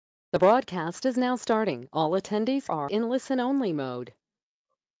The broadcast is now starting. All attendees are in listen-only mode.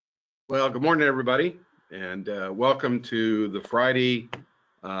 Well, good morning, everybody, and welcome to the Friday,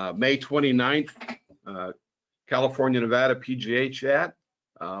 May 29th, California, Nevada PGA Chat.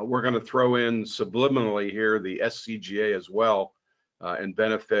 We're going to throw in subliminally here the SCGA as well in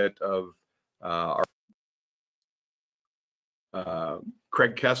benefit of our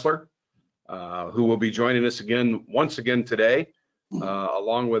Craig Kessler, who will be joining us once again today,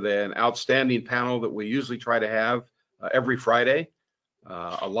 along with an outstanding panel that we usually try to have every Friday.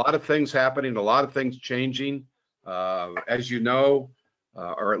 A lot of things happening, a lot of things changing. As you know,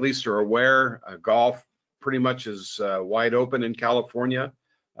 or at least are aware, golf pretty much is wide open in California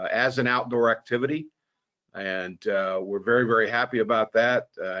as an outdoor activity. And we're very, very happy about that.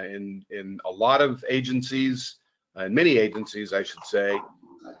 In a lot of agencies, in many agencies, I should say,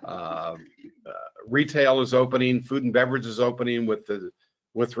 retail is opening, food and beverage is opening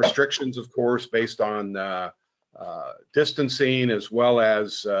with restrictions, of course, based on distancing as well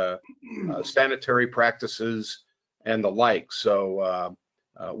as sanitary practices and the like. So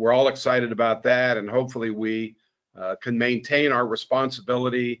we're all excited about that, and hopefully we can maintain our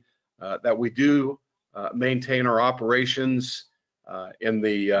responsibility, that we do maintain our operations in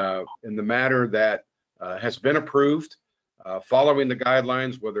the matter that has been approved, following the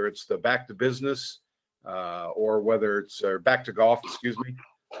guidelines, whether it's the back to business or whether it's back to golf, excuse me.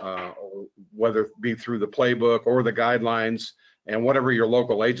 Or whether it be through the playbook or the guidelines and whatever your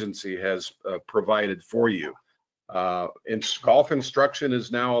local agency has provided for you. Golf instruction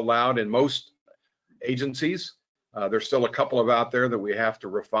is now allowed in most agencies. There's still a couple of out there that we have to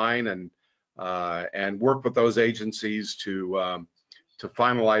refine and work with those agencies to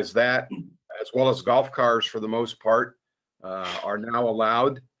finalize that, as well as golf cars for the most part are now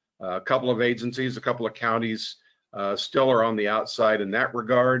allowed. A couple of agencies, a couple of counties still are on the outside in that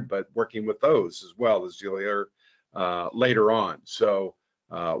regard, but working with those as well as you'll hear later on. So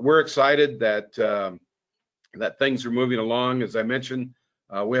we're excited that that things are moving along. As I mentioned,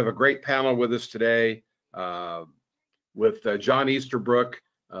 we have a great panel with us today with John Easterbrook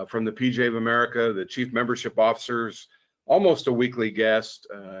from the PGA of America, the Chief Membership Officers, almost a weekly guest,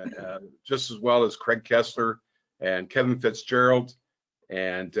 just as well as Craig Kessler and Kevin Fitzgerald.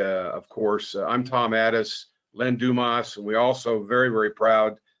 And of course, I'm Tom Addis, Len Dumas, and we also very, very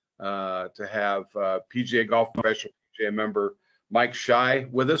proud to have PGA Golf Professional PGA member Mike Shy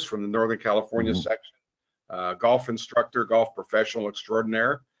with us from the Northern California section, golf instructor, golf professional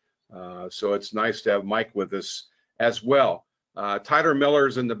extraordinaire. So it's nice to have Mike with us as well. Tyler Miller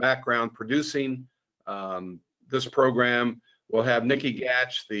is in the background producing this program. We'll have Nikki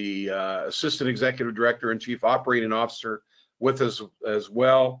Gatch, the Assistant Executive Director and Chief Operating Officer, with us as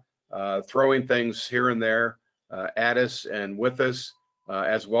well, throwing things here and there at us and with us,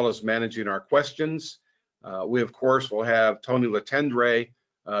 as well as managing our questions. We, of course, will have Tony Letendre,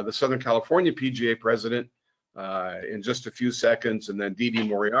 the Southern California PGA president, in just a few seconds, and then Dee Dee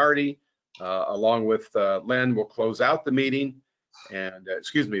Moriarty, along with Len, will close out the meeting and,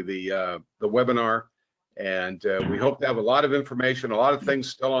 the webinar. And we hope to have a lot of information, a lot of things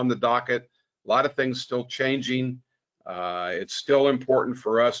still on the docket, a lot of things still changing. It's still important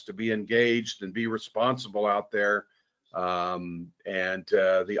for us to be engaged and be responsible out there.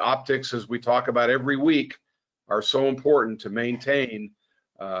 The optics, as we talk about every week, are so important to maintain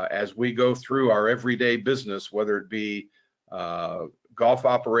as we go through our everyday business, whether it be golf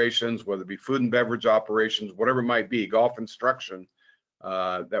operations, whether it be food and beverage operations, whatever it might be, golf instruction,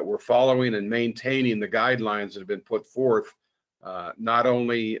 that we're following and maintaining the guidelines that have been put forth, not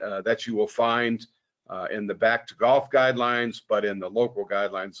only that you will find in the back to golf guidelines, but in the local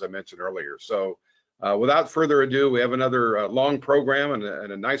guidelines I mentioned earlier. So without further ado, we have another long program and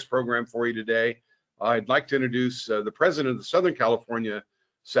a nice program for you today. I'd like to introduce the president of the Southern California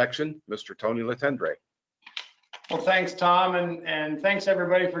section, Mr. Tony Letendre. Well, thanks, Tom, and thanks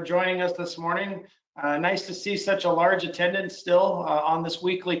everybody for joining us this morning. Nice to see such a large attendance still on this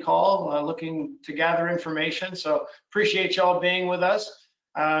weekly call, looking to gather information. So appreciate y'all being with us.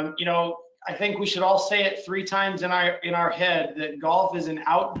 I think we should all say it 3 times in our head that golf is an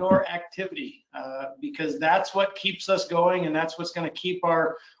outdoor activity, because that's what keeps us going, and that's what's going to keep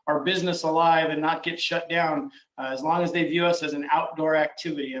our business alive and not get shut down, as long as they view us as an outdoor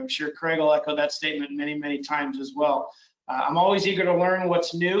activity. I'm sure Craig will echo that statement many, many times as well. I'm always eager to learn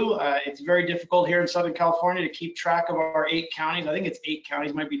what's new. It's very difficult here in Southern California to keep track of our 8 counties. I think it's 8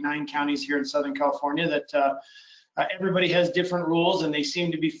 counties, might be 9 counties here in Southern California that everybody has different rules, and they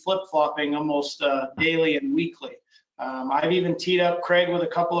seem to be flip-flopping almost daily and weekly. I've even teed up Craig with a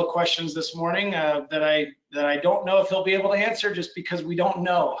couple of questions this morning that I don't know if he'll be able to answer, just because we don't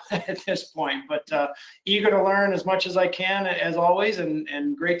know at this point. But eager to learn as much as I can, as always,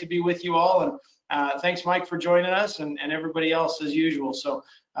 and great to be with you all. And thanks, Mike, for joining us, and everybody else as usual. So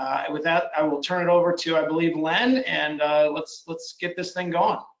with that, I will turn it over to, I believe, Len, and let's get this thing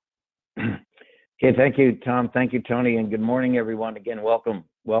going. Okay, thank you, Tom. Thank you, Tony, and good morning, everyone. Again,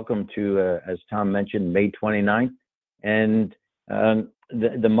 welcome to, as Tom mentioned, May 29th. And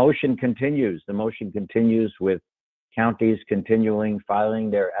the motion continues. The motion continues with counties continuing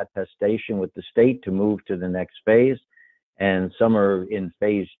filing their attestation with the state to move to the next phase. And some are in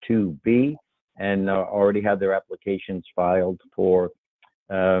phase 2B and already have their applications filed for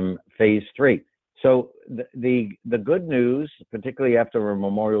phase 3. So the good news, particularly after a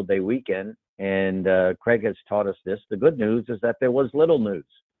Memorial Day weekend, and Craig has taught us this, the good news is that there was little news.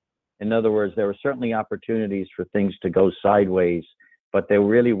 In other words, there were certainly opportunities for things to go sideways, but there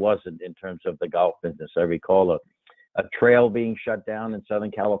really wasn't in terms of the golf business. I recall a trail being shut down in Southern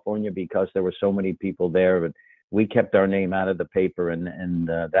California because there were so many people there, but we kept our name out of the paper, and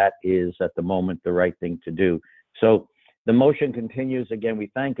that is at the moment the right thing to do. So the motion continues. Again, we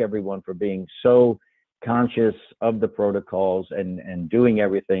thank everyone for being so conscious of the protocols and doing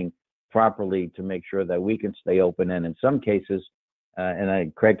everything properly to make sure that we can stay open. And in some cases,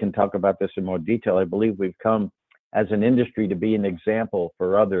 Craig can talk about this in more detail, I believe we've come as an industry to be an example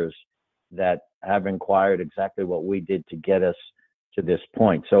for others that have inquired exactly what we did to get us to this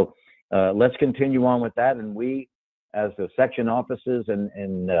point. So let's continue on with that. And we, as the section offices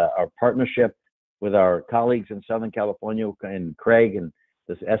and our partnership with our colleagues in Southern California and Craig and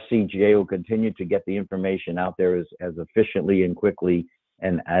this SCGA, will continue to get the information out there as efficiently and quickly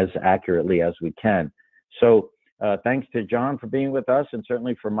and as accurately as we can. So thanks to John for being with us, and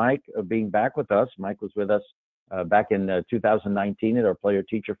certainly for Mike being back with us. Mike was with us back in 2019 at our Player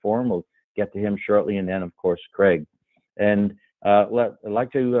Teacher Forum. We'll get to him shortly, and then, of course, Craig. And I'd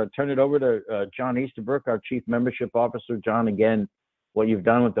like to turn it over to John Easterbrook, our Chief Membership Officer. John, again, what you've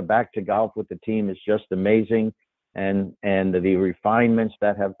done with the Back to Golf with the team is just amazing, and the refinements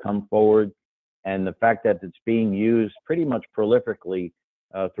that have come forward, and the fact that it's being used pretty much prolifically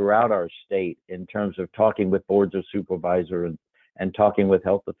throughout our state in terms of talking with boards of supervisor and talking with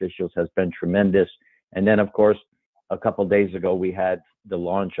health officials has been tremendous. And then, of course, a couple of days ago, we had the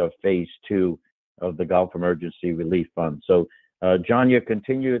launch of phase 2 of the Golf Emergency Relief Fund. So, John, your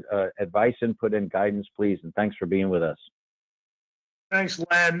continued advice, input, and guidance, please, and thanks for being with us. Thanks,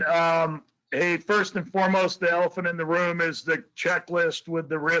 Len. Hey, first and foremost, the elephant in the room is the checklist with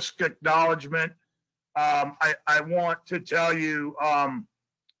the risk acknowledgement. I want to tell you,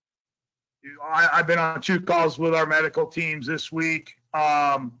 I've been on 2 calls with our medical teams this week.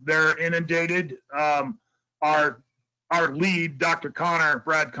 They're inundated. Our lead, Dr.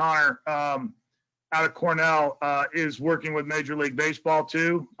 Brad Connor, out of Cornell, is working with Major League Baseball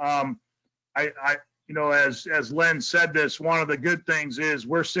too. As Len said this, one of the good things is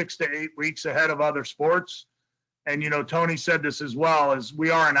we're 6 to 8 weeks ahead of other sports. And, Tony said this as well, is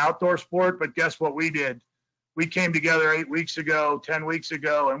we are an outdoor sport, but guess what we did? We came together 8 weeks ago, 10 weeks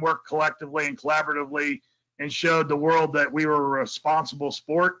ago, and worked collectively and collaboratively and showed the world that we were a responsible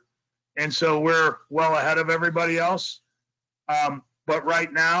sport. And so we're well ahead of everybody else. But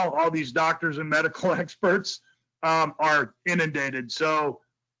right now, all these doctors and medical experts are inundated. So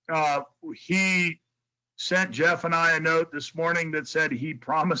he sent Jeff and I a note this morning that said he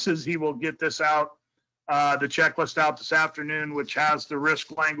promises he will get this out, the checklist out this afternoon, which has the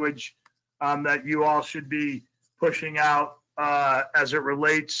risk language that you all should be pushing out as it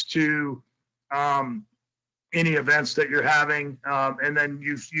relates to any events that you're having. And then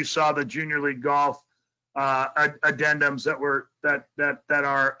you saw the Junior League Golf addendums that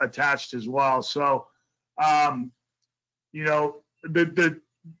are attached as well. So,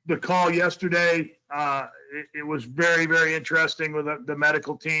 the call yesterday, it was very, very interesting with the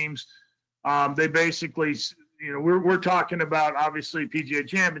medical teams. They basically, we're talking about obviously PGA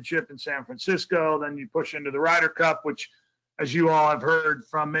Championship in San Francisco. Then you push into the Ryder Cup, which, as you all have heard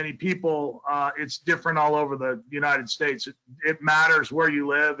from many people, it's different all over the United States. It matters where you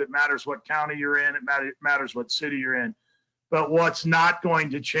live. It matters what county you're in. It matters what city you're in. But what's not going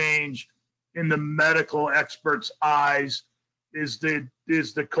to change in the medical experts' eyes is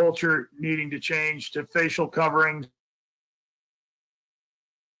the culture needing to change to facial coverings.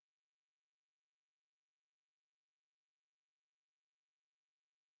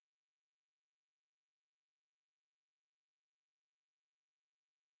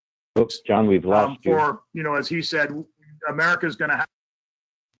 Oops, John, we've lost you. As he said, America's going to have.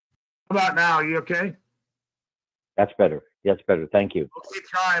 How about now? Are you okay? That's better. That's better. Thank you. I'll keep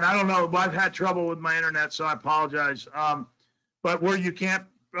trying. I don't know. I've had trouble with my internet, so I apologize. But where you can't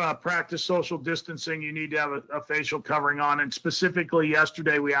practice social distancing, you need to have a facial covering on. And specifically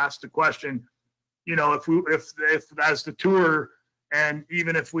yesterday, we asked the question, you know, if as the tour, and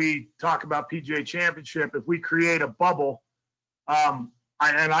even if we talk about PGA Championship, if we create a bubble, I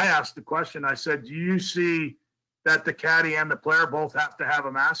asked the question, I said, do you see that the caddy and the player both have to have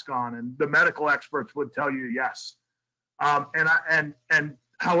a mask on? And the medical experts would tell you yes.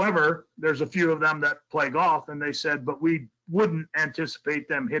 However, there's a few of them that play golf, and they said, but we wouldn't anticipate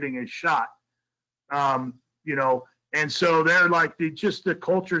them hitting a shot. You know, and so they're like, the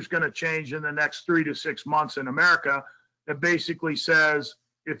culture is going to change in the next 3 to 6 months in America. That basically says,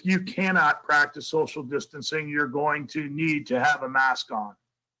 if you cannot practice social distancing, you're going to need to have a mask on.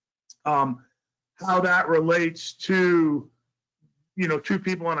 How that relates to, you know, 2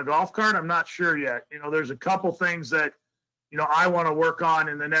 people on a golf cart, I'm not sure yet. You know, there's a couple things that, you know, I want to work on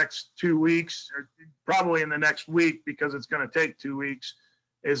in the next 2 weeks, or probably in the next week, because it's going to take 2 weeks,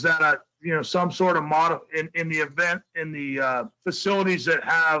 is that, you know, some sort of model in the event, in the facilities that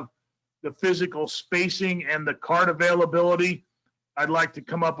have the physical spacing and the cart availability. I'd like to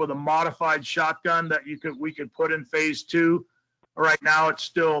come up with a modified shotgun that we could put in phase 2. Right now, it's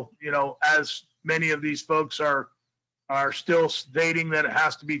still, you know, as many of these folks are still stating that it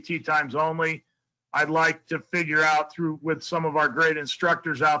has to be tee times only. I'd like to figure out with some of our great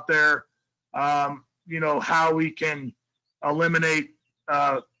instructors out there, you know, how we can eliminate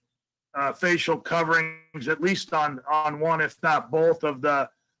facial coverings, at least on one, if not both, of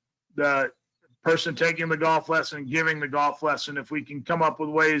the person taking the golf lesson, giving the golf lesson. If we can come up with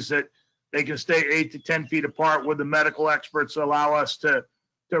ways that they can stay 8 to 10 feet apart, with the medical experts allow us to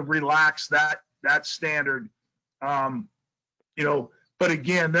relax that standard. You know, but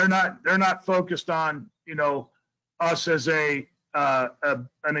again, they're not focused on, you know, us as an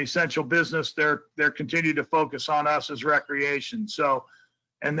essential business. They're continue to focus on us as recreation. So,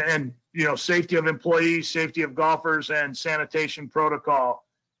 and you know, safety of employees, safety of golfers, and sanitation protocol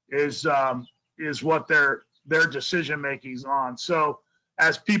is what their decision making is on. So,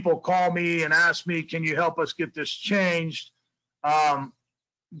 as people call me and ask me, can you help us get this changed? The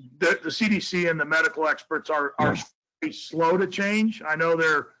CDC and the medical experts are very slow to change. I know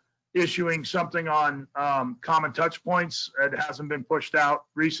they're issuing something on common touch points. It hasn't been pushed out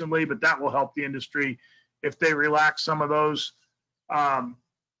recently, but that will help the industry if they relax some of those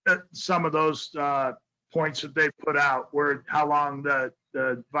points that they put out, where how long the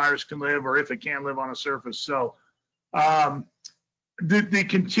virus can live, or if it can live on a surface. So the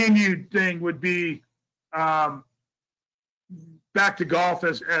continued thing would be back to golf,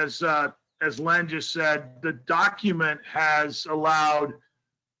 as Len just said. The document has allowed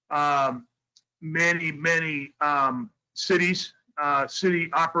many cities, city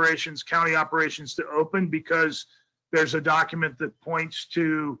operations, county operations to open, because there's a document that points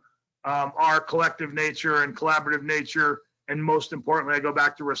to our collective nature and collaborative nature, and most importantly, I go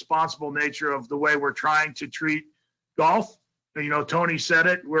back to responsible nature of the way we're trying to treat golf. You know, Tony said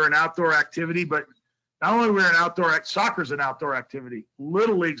it, we're an outdoor activity, but not only we're an outdoor, soccer's an outdoor activity,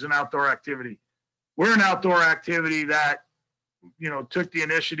 Little League's an outdoor activity. We're an outdoor activity that, you know, took the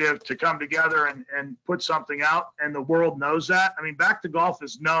initiative to come together and put something out, and the world knows that. I mean, Back to Golf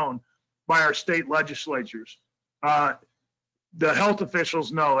is known by our state legislatures. The health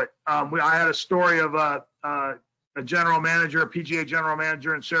officials know it. I had a story of a general manager, a PGA general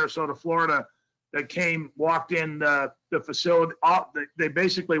manager in Sarasota, Florida, that walked in the facility. They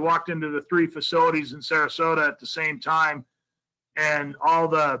basically walked into the 3 facilities in Sarasota at the same time, and all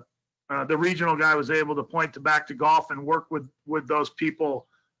the regional guy was able to point to Back to Golf and work with those people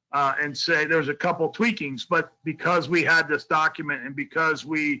and say there's a couple tweakings, but because we had this document and because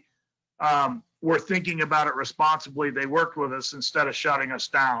we were thinking about it responsibly, they worked with us instead of shutting us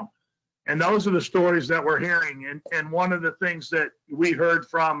down. And those are the stories that we're hearing. And one of the things that we heard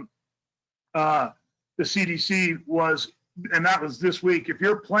from the CDC was, and that was this week, if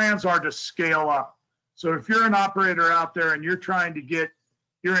your plans are to scale up. So if you're an operator out there and you're trying to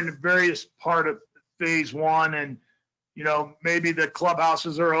you're in the various part of phase 1, and, you know, maybe the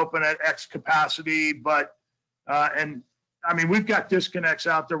clubhouses are open at X capacity, but, and I mean, we've got disconnects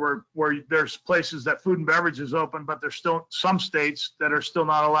out there where there's places that food and beverage is open, but there's still some states that are still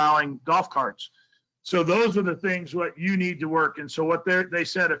not allowing golf carts. So those are the things what you need to work. And so what they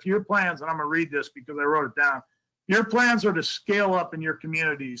said, if your plans, and I'm going to read this because I wrote it down, your plans are to scale up in your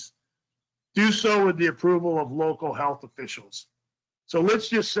communities, do so with the approval of local health officials. So let's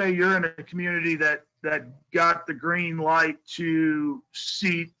just say you're in a community that got the green light to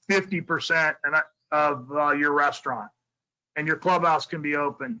seat 50%, and of your restaurant, and your clubhouse can be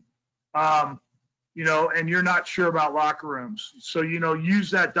open. And you're not sure about locker rooms. So,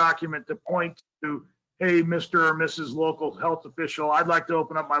 use that document to point to, hey, Mr. or Mrs. Local Health Official, I'd like to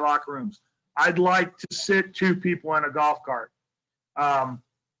open up my locker rooms. I'd like to sit 2 people in a golf cart, and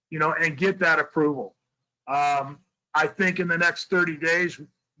get that approval. I think in the next 30 days,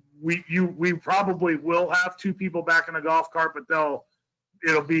 we probably will have 2 people back in a golf cart, but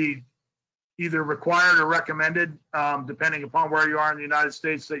it'll be either required or recommended, depending upon where you are in the United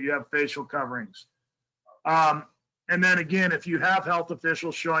States, that you have facial coverings. And then again, if you have health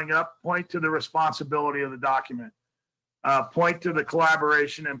officials showing up, point to the responsibility of the document, point to the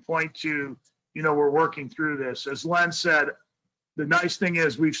collaboration, and point to, we're working through this. As Len said, the nice thing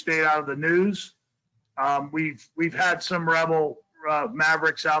is we've stayed out of the news. We've had some rebel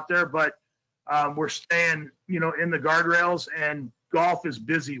mavericks out there, but we're staying, in the guardrails, and golf is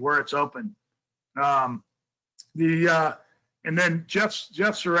busy where it's open. And then Jeff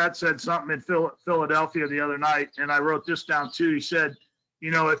Surratt said something in Philadelphia the other night, and I wrote this down too. He said,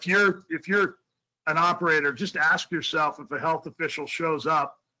 if you're an operator, just ask yourself, if a health official shows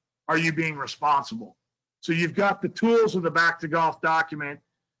up, are you being responsible? So you've got the tools of the Back to Golf document,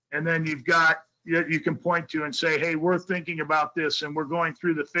 and then you can point to and say, hey, we're thinking about this, and we're going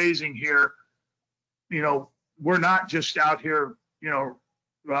through the phasing here. We're not just out here,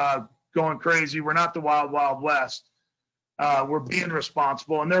 going crazy. We're not the wild, wild west. We're being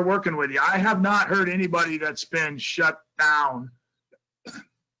responsible, and they're working with you. I have not heard anybody that's been shut down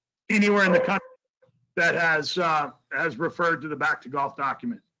anywhere in the country that has referred to the Back to Golf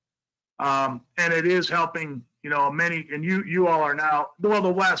document. And it is helping, many, and you all are now, well,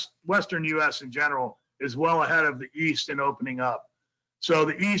 the Western U.S. in general is well ahead of the East in opening up. So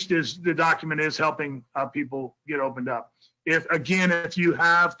the document is helping people get opened up. If you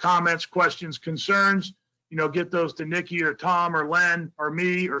have comments, questions, concerns, get those to Nikki or Tom or Len or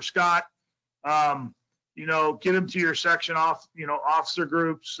me or Scott. Get them to your section officer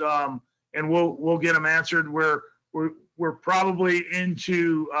groups, and we'll get them answered. We're probably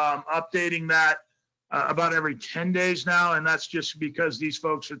into updating that about every 10 days now, and that's just because these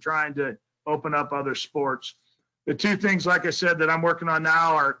folks are trying to open up other sports. The 2 things, like I said, that I'm working on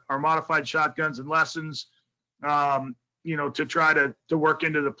now are modified shotguns and lessons, to try to work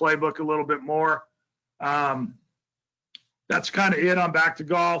into the playbook a little bit more. That's kind of it on Back to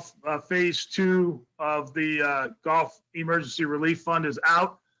Golf. Phase 2 of the Golf Emergency Relief Fund is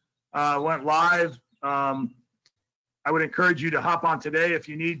out, went live. I would encourage you to hop on today if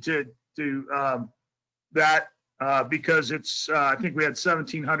you need to do that, because it's, I think we had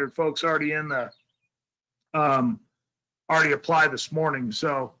 1,700 folks already already applied this morning.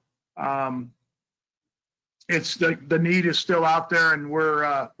 So it's the need is still out there, and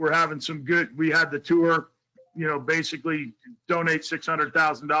we're having some good. We had the tour, basically donate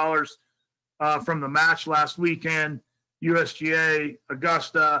 $600,000 from the match last weekend. USGA,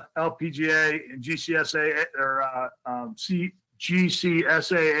 Augusta, LPGA, and GCSA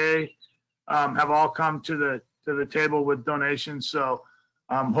GCSAA have all come to the table with donations. So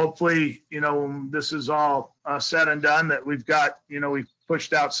hopefully, when this is all said and done, that we've got, we've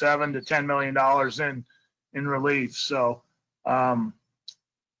pushed out $7 to $10 million in relief. So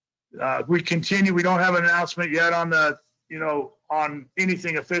we continue. We don't have an announcement yet on on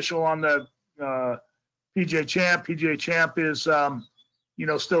anything official on the PGA Champ. PGA Champ is,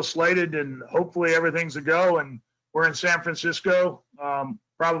 still slated, and hopefully everything's a go. And we're in San Francisco,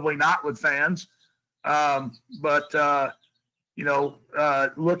 probably not with fans, but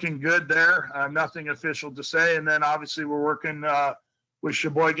looking good there. Nothing official to say. And then obviously we're working with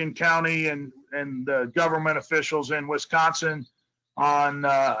Sheboygan County and the government officials in Wisconsin on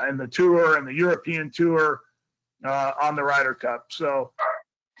and the tour and the European tour on the Ryder Cup. So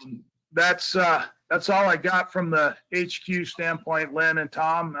that's all I got from the HQ standpoint, Len and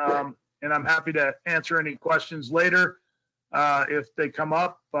Tom. And I'm happy to answer any questions later if they come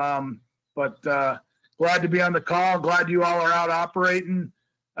up. But glad to be on the call. Glad you all are out operating,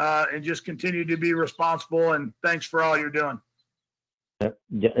 and just continue to be responsible. And thanks for all you're doing.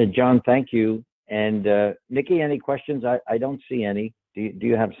 John, thank you. And Nikki, any questions? I don't see any. Do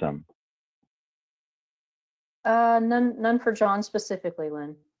you have some? None for John specifically,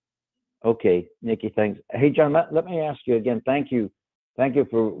 Lynn. Okay, Nikki, thanks. Hey, John, let me ask you again. Thank you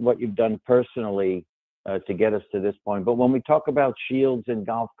for what you've done personally to get us to this point. But when we talk about shields in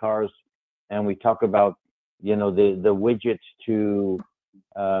golf cars, and we talk about the widgets to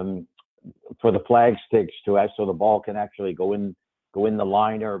for the flag sticks so the ball can actually go in go in the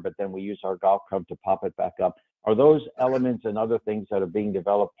liner, but then we use our golf club to pop it back up. Are those elements and other things that are being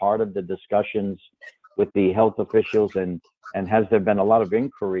developed part of the discussions with the health officials? And has there been a lot of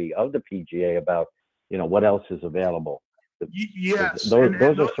inquiry of the PGA about, what else is available? Yes.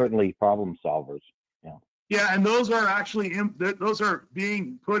 Those are certainly problem solvers. Yeah. Yeah, and those are actually those are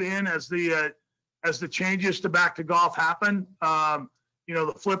being put in as the changes to back to golf happen.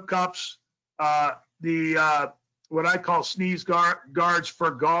 The flip cups, the what I call sneeze guards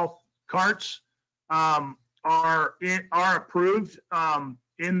for golf carts are approved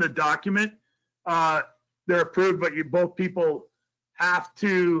in the document. They're approved, but both people have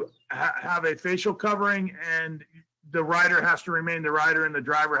to have a facial covering, and the rider has to remain the rider, and the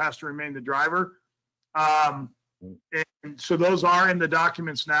driver has to remain the driver. And so those are in the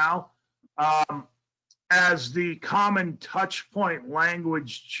documents now. As the common touch point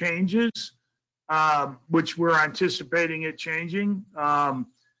language changes, which we're anticipating it changing,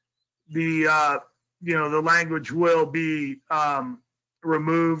 the language will be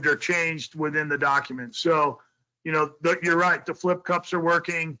removed or changed within the document. So, you're right. The flip cups are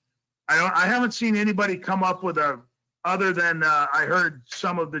working. I haven't seen anybody come up with other than I heard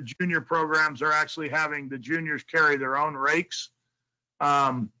some of the junior programs are actually having the juniors carry their own rakes.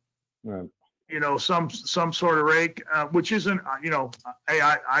 Right. Some sort of rake, which isn't,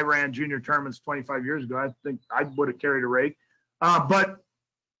 I ran junior tournaments 25 years ago. I think I would have carried a rake. But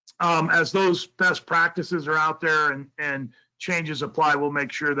as those best practices are out there and changes apply, we'll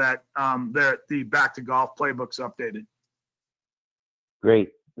make sure that the back to golf playbook's updated.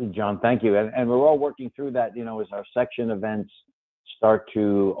 Great, John, thank you. And we're all working through that, as our section events start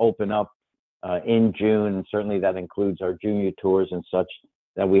to open up in June, and certainly that includes our junior tours and such,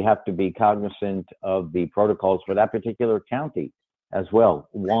 that we have to be cognizant of the protocols for that particular county as well.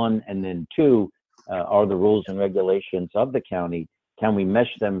 One, and then two, are the rules and regulations of the county. Can we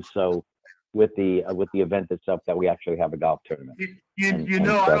mesh them so with the event itself that we actually have a golf tournament?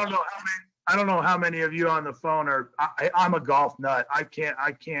 I don't know how many of you on the phone are. I'm a golf nut. I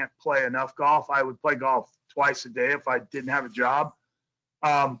can't play enough golf. I would play golf twice a day if I didn't have a job.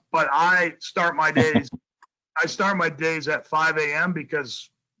 But I start my days. I start my days at 5 a.m. because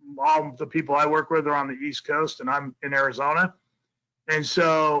all the people I work with are on the East Coast and I'm in Arizona. And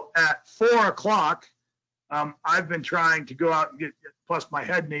so at 4 o'clock, I've been trying to go out and get, plus my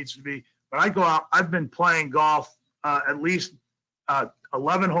head needs to be, but I go out, I've been playing golf at least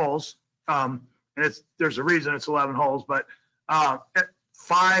 11 holes. And there's a reason it's 11 holes, but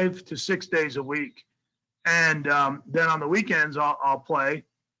 5 to 6 days a week. And then on the weekends, I'll play.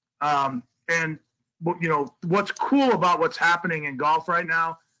 And what's cool about what's happening in golf right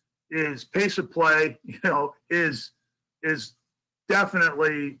now is pace of play, is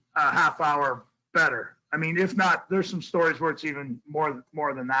definitely a half hour better. I mean, if not, there's some stories where it's even more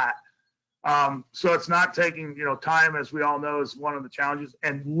than that. So it's not taking, time, as we all know, is one of the challenges.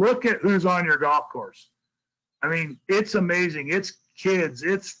 And look at who's on your golf course. I mean, it's amazing. It's kids,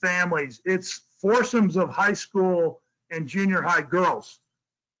 it's families, it's foursomes of high school and junior high girls.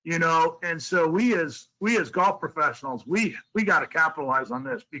 And so we as golf professionals, we got to capitalize on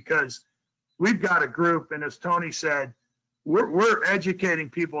this, because we've got a group, and as Tony said, we're educating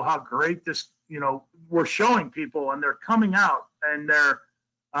people how great this, we're showing people, and they're coming out and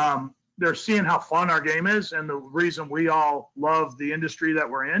they're seeing how fun our game is and the reason we all love the industry that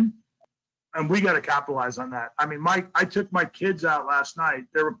we're in. And we got to capitalize on that. I mean, I took my kids out last night.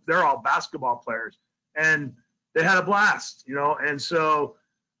 They're all basketball players, and they had a blast, and so,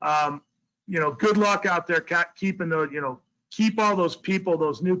 good luck out there keeping keep all those people,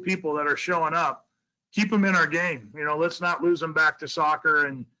 those new people that are showing up, keep them in our game. Let's not lose them back to soccer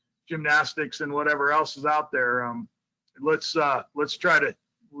and gymnastics and whatever else is out there. Let's try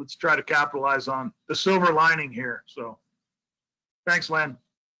to capitalize on the silver lining here. So thanks, Len.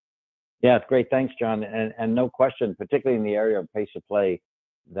 Yeah, it's great. Thanks, John. And no question, particularly in the area of pace of play,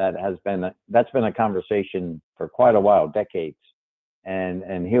 that's been a conversation for quite a while, decades.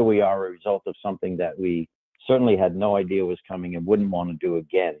 And here we are, a result of something that we certainly had no idea was coming and wouldn't want to do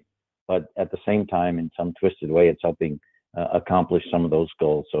again. But at the same time, in some twisted way, it's helping accomplish some of those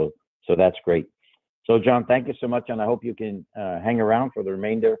goals. So that's great. So, John, thank you so much. And I hope you can hang around for the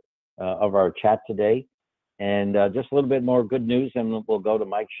remainder of our chat today. And just a little bit more good news, and we'll go to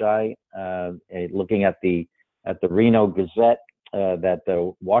Mike Shy, looking at the Reno Gazette, that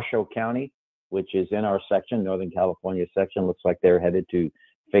the Washoe County, which is in our section, Northern California section, looks like they're headed to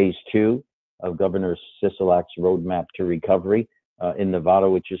phase 2 of Governor Sisolak's roadmap to recovery in Nevada,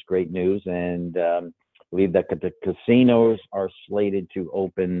 which is great news. And I believe that the casinos are slated to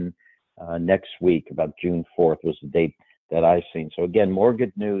open next week, about June 4th was the date that I've seen. So again, more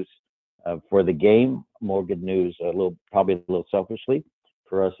good news for the game, more good news, probably a little selfishly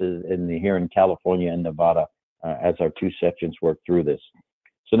for us here in California and Nevada as our two sections work through this.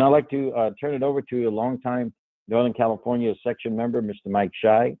 So now I'd like to turn it over to a longtime Northern California section member, Mr. Mike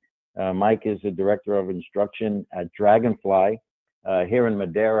Shy. Mike is the Director of Instruction at Dragonfly here in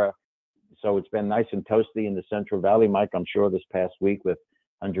Madera. So it's been nice and toasty in the Central Valley, Mike, I'm sure this past week with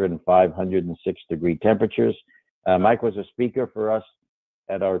 105, 106 degree temperatures. Mike was a speaker for us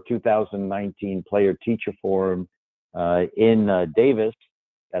at our 2019 Player Teacher Forum in Davis.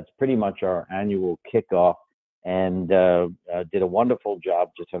 That's pretty much our annual kickoff, and did a wonderful job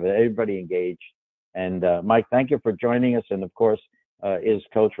just having everybody engaged. And Mike, thank you for joining us. And of course, is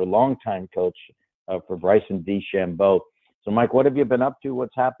coach, or longtime coach for Bryson DeChambeau. So Mike, what have you been up to?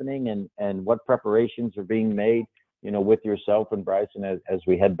 What's happening, and what preparations are being made, with yourself and Bryson as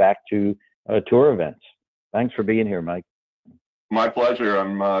we head back to tour events? Thanks for being here, Mike. My pleasure.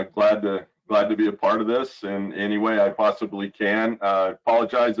 I'm glad to be a part of this in any way I possibly can.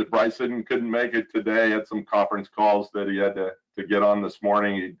 Apologize that Bryson couldn't make it today. Had some conference calls that he had to get on this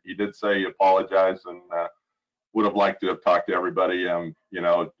morning. He did say he apologized and would have liked to have talked to everybody.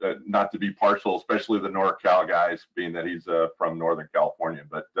 Not to be partial, especially the NorCal guys, being that he's from Northern California.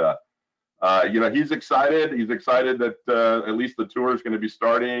 But he's excited. He's excited that at least the tour is going to be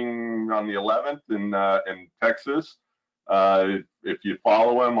starting on the 11th in Texas. If you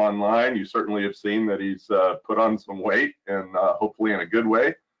follow him online, you certainly have seen that he's put on some weight, and hopefully in a good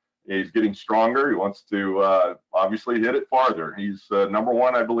way. He's getting stronger. He wants to obviously hit it farther. He's number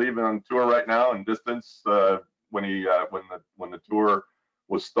one, I believe, on tour right now in distance when the tour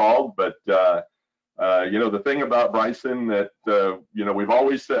was stalled. But the thing about Bryson that we've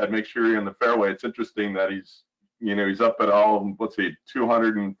always said, make sure you're in the fairway. It's interesting that he's up at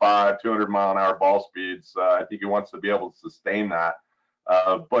 205, 200 mile an hour ball speeds. I think he wants to be able to sustain that.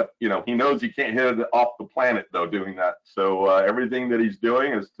 But he knows he can't hit it off the planet though doing that. So everything that he's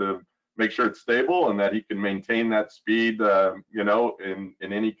doing is to make sure it's stable and that he can maintain that speed, in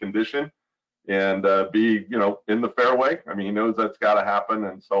any condition, and be, in the fairway. I mean, he knows that's got to happen,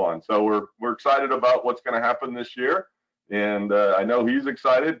 and so on. So we're excited about what's going to happen this year, and I know he's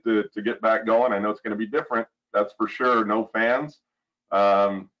excited to get back going. I know it's going to be different. That's for sure. No fans.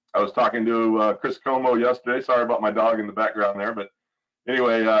 I was talking to Chris Como yesterday. Sorry about my dog in the background there, but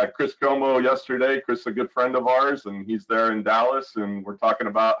anyway, Chris Como yesterday. Chris is a good friend of ours, and he's there in Dallas, and we're talking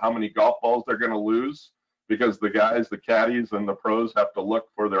about how many golf balls they're going to lose because the guys, the caddies, and the pros have to look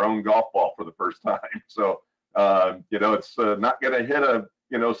for their own golf ball for the first time. So, it's not going to hit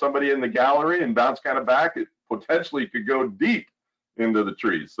somebody in the gallery and bounce kind of back. It potentially could go deep into the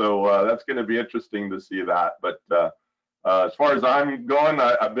trees. So that's going to be interesting to see that. But as far as I'm going,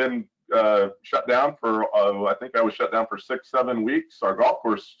 I've been shut down for, I think I was shut down for 6-7 weeks. Our golf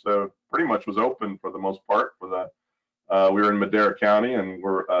course pretty much was open for the most part. We were in Madera County, and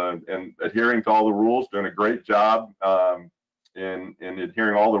we're and adhering to all the rules, doing a great job in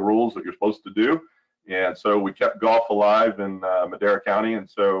adhering all the rules that you're supposed to do. And so we kept golf alive in Madera County, and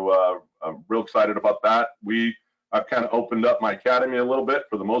so I'm real excited about that. I've kind of opened up my academy a little bit,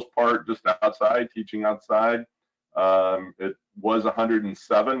 for the most part, just outside, teaching outside. It was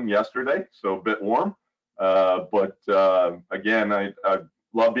 107 yesterday, so a bit warm. But again, I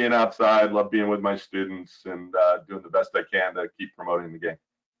love being outside, love being with my students, and doing the best I can to keep promoting the game.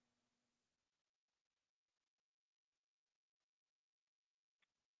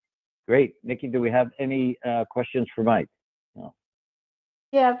 Great. Nikki, do we have any questions for Mike? No.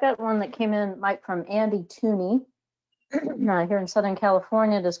 Yeah, I've got one that came in, Mike, from Andy Tooney. Here in Southern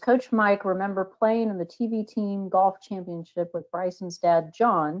California. Does Coach Mike remember playing in the TV team golf championship with Bryson's dad,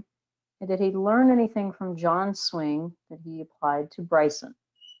 John? And did he learn anything from John's swing that he applied to Bryson?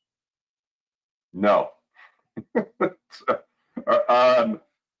 No.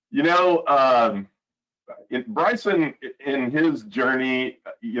 Bryson, in his journey,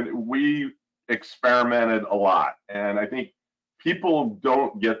 we experimented a lot. And I think people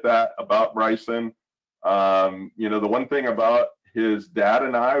don't get that about Bryson. The one thing about his dad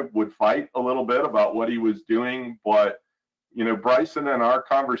and I would fight a little bit about what he was doing, but Bryson and our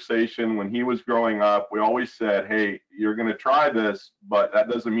conversation when he was growing up, we always said, hey, you're going to try this, but that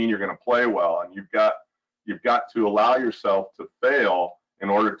doesn't mean you're going to play well. And you've got to allow yourself to fail in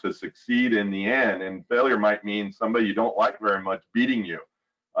order to succeed in the end. And failure might mean somebody you don't like very much beating you.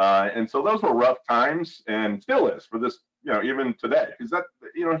 And so those were rough times, and still is for this, even today, because that,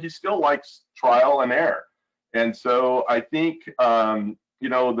 he still likes trial and error. And so I think, the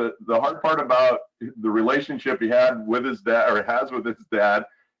hard part about the relationship he had with his dad, or has with his dad,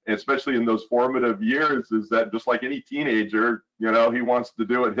 especially in those formative years, is that just like any teenager, he wants to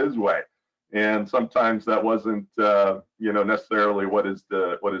do it his way. And sometimes that wasn't, necessarily what his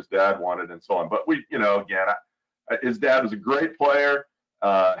dad wanted and so on. But again, his dad was a great player,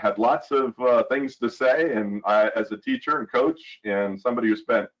 had lots of things to say. And I, as a teacher and coach and somebody who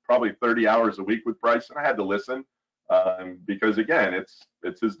spent probably 30 hours a week with Bryson, I had to listen because, again,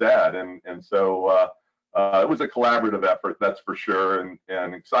 it's his dad. And so it was a collaborative effort, that's for sure.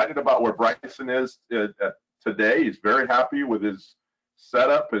 And excited about where Bryson is today. He's very happy with his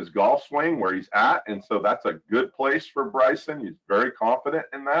setup, his golf swing, where he's at. And so that's a good place for Bryson. He's very confident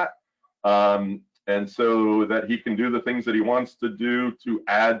in that. And so that he can do the things that he wants to do to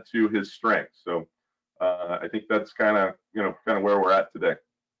add to his strength. So I think that's kind of where we're at today.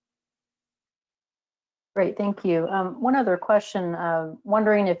 Great, thank you. One other question,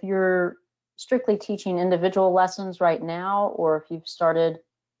 wondering if you're strictly teaching individual lessons right now, or if you've started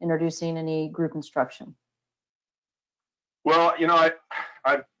introducing any group instruction. Well, I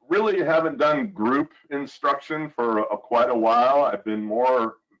really haven't done group instruction for quite a while. I've been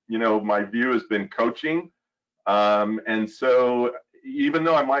more, my view has been coaching. And so even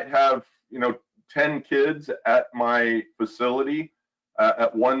though I might have, 10 kids at my facility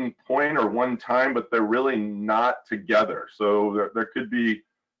at one point or one time, but they're really not together. So there could be,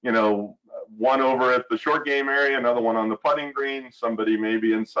 one over at the short game area, another one on the putting green, somebody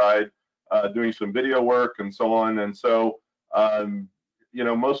maybe inside doing some video work and so on. And so,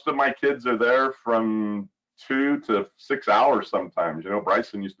 most of my kids are there from 2 to 6 hours sometimes.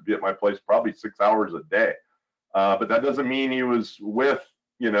 Bryson used to be at my place probably 6 hours a day. But that doesn't mean he was with,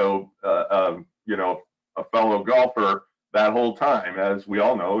 a fellow golfer that whole time. As we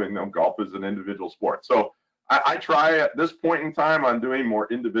all know, golf is an individual sport. So I try at this point in time on doing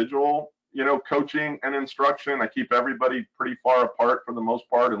more individual, coaching and instruction. I keep everybody pretty far apart for the most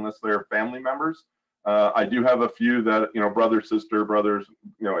part, unless they're family members. I do have a few that, brother, sister, brothers,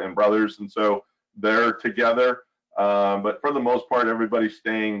 and brothers. And so they're together. But for the most part, everybody's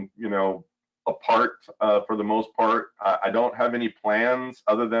staying, apart for the most part. I don't have any plans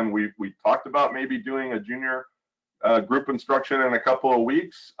other than we talked about maybe doing a junior group instruction in a couple of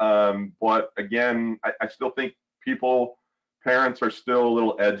weeks. But again, I still think parents are still a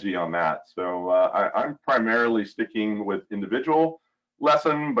little edgy on that. So I'm primarily sticking with individual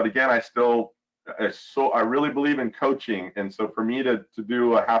lesson, but again, I really believe in coaching. And so for me to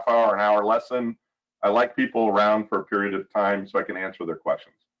do a half hour, an hour lesson, I like people around for a period of time so I can answer their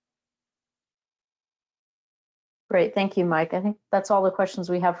questions. Great, thank you, Mike. I think that's all the questions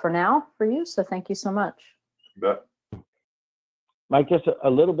we have for now for you. So thank you so much. You bet. Mike, just a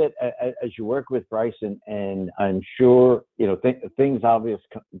little bit as you work with Bryson, and I'm sure, things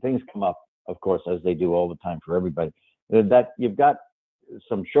come up, of course, as they do all the time for everybody, that you've got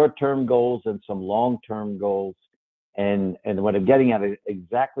some short-term goals and some long-term goals. And what I'm getting at is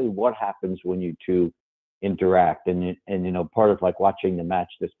exactly what happens when you two interact. And part of like watching the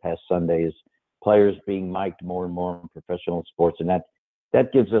match this past Sunday is players being mic'd more and more in professional sports. And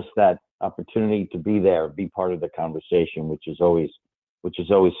that gives us that opportunity to be there, be part of the conversation, which is always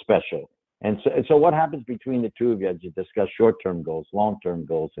special. And so what happens between the two of you as you discuss short-term goals, long-term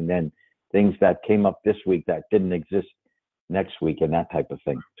goals, and then things that came up this week that didn't exist next week and that type of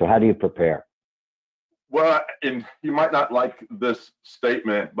thing? So how do you prepare? Well, and you might not like this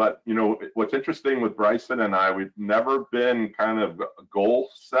statement, but what's interesting with Bryson and I, we've never been kind of goal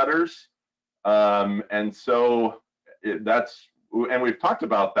setters. And so and we've talked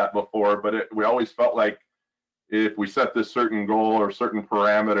about that before, but we always felt like if we set this certain goal or certain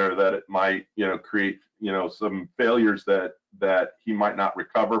parameter that it might, create, some failures that he might not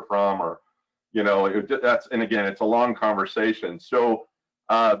recover from, or, and again, it's a long conversation. So,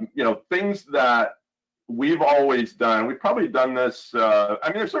 things that we've always done, we've probably done this.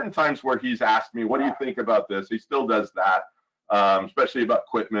 There's certain times where he's asked me, what do you think about this? He still does that. Especially about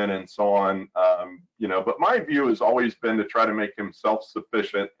equipment and so on, but my view has always been to try to make him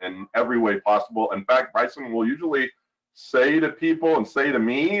self-sufficient in every way possible. In fact, Bryson will usually say to people and say to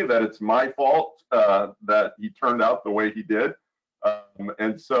me that it's my fault that he turned out the way he did.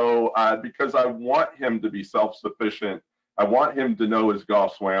 And so because I want him to be self-sufficient, I want him to know his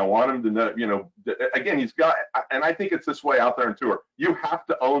golf swing. I want him to know, again, he's got, and I think it's this way out there in tour, you have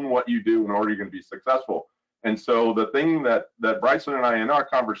to own what you do in order you're going to be successful. And so the thing that Bryson and I in our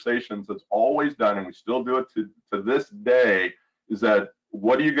conversations has always done, and we still do it to this day, is that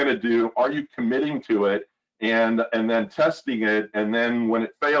what are you going to do? Are you committing to it? And then testing it. And then when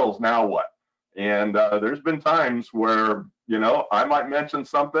it fails, now what? And there's been times where, I might mention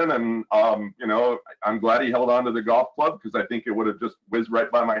something and, I'm glad he held on to the golf club because I think it would have just whizzed right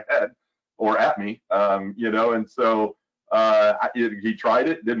by my head or at me, and so he tried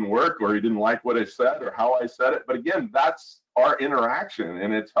it, didn't work, or he didn't like what I said or how I said it. But again, that's our interaction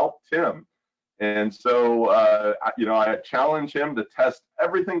and it's helped him. And so, I challenge him to test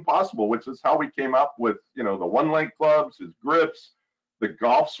everything possible, which is how we came up with, the one leg clubs, his grips, the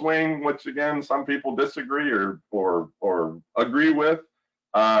golf swing, which again, some people disagree or agree with.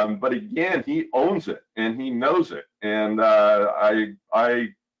 But again, he owns it and he knows it. And I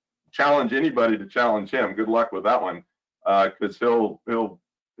challenge anybody to challenge him. Good luck with that one, because he'll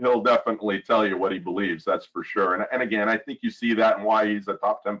definitely tell you what he believes. That's for sure. And again, I think you see that and why he's a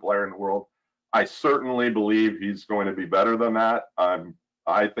top 10 player in the world. I certainly believe he's going to be better than that.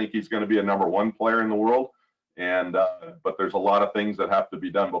 I think he's going to be a #1 player in the world. And but there's a lot of things that have to be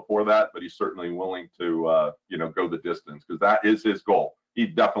done before that. But he's certainly willing to go the distance because that is his goal. He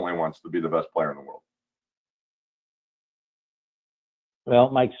definitely wants to be the best player in the world. Well,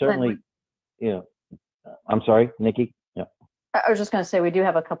 Mike, certainly, I'm sorry, Nikki. Yeah. I was just going to say, we do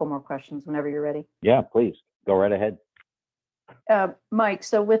have a couple more questions whenever you're ready. Yeah, please go right ahead. Mike,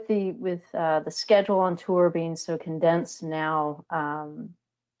 so with the schedule on tour being so condensed now,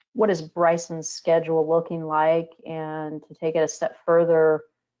 what is Bryson's schedule looking like? And to take it a step further,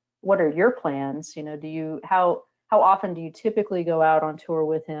 what are your plans? How often do you typically go out on tour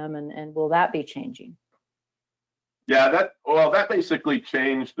with him, and will that be changing? Yeah, that basically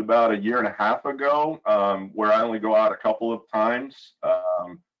changed about 1.5 years ago, where I only go out a couple of times.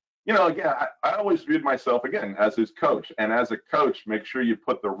 Again, I always viewed myself, again, as his coach. And as a coach, make sure you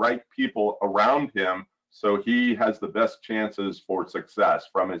put the right people around him so he has the best chances for success,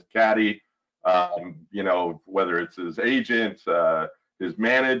 from his caddy, whether it's his agent, his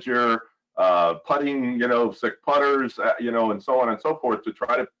manager, putting, sick putters, and so on and so forth, to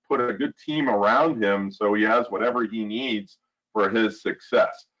try to put a good team around him so he has whatever he needs for his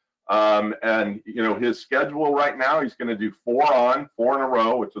success. And his schedule right now, he's going to do 4 on, 4 in a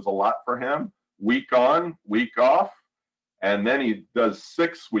row, which is a lot for him. Week on, week off. And then he does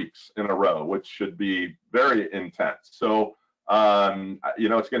 6 weeks in a row, which should be very intense. So,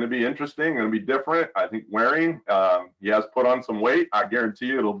 it's going to be interesting, going to be different. I think wearing, he has put on some weight. I guarantee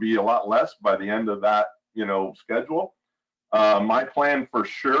you it'll be a lot less by the end of that, schedule. My plan for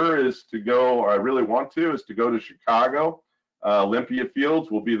sure is to go, or I really want to, is to go to Chicago. Olympia Fields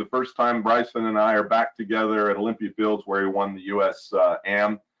will be the first time Bryson and I are back together at Olympia Fields, where he won the U.S.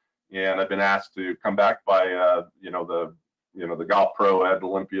 Am. And I've been asked to come back by, the golf pro at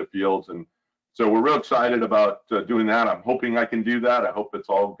Olympia Fields. And so we're real excited about doing that. I'm hoping I can do that. I hope it's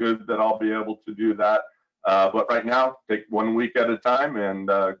all good that I'll be able to do that. But right now, take 1 week at a time and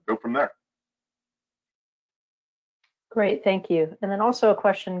go from there. Great, thank you. And then also a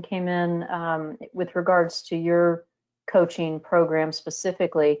question came in with regards to your coaching program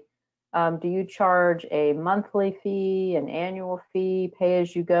specifically. Do you charge a monthly fee, an annual fee, pay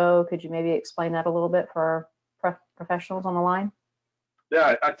as you go? Could you maybe explain that a little bit for our professionals on the line?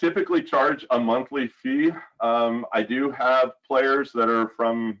 Yeah, I typically charge a monthly fee. I do have players that are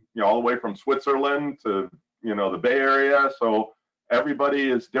from, all the way from Switzerland to, the Bay Area. So everybody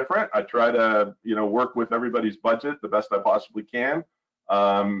is different. I try to, work with everybody's budget the best I possibly can,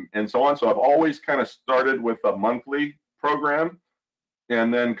 and so on. So I've always kind of started with a monthly program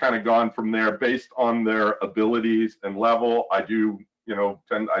and then kind of gone from there based on their abilities and level. I do,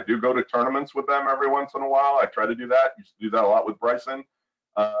 I do go to tournaments with them every once in a while. I try to do that. Used to do that a lot with Bryson.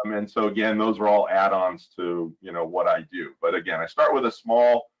 And so again, those are all add-ons to, what I do. But again, I start with a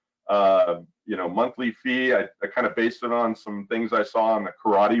small, monthly fee. I kind of based it on some things I saw in the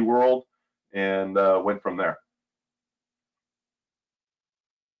karate world and went from there.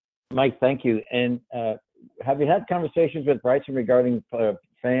 Mike, thank you. And have you had conversations with Bryson regarding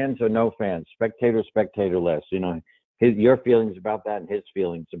fans or no fans, spectatorless? Your feelings about that and his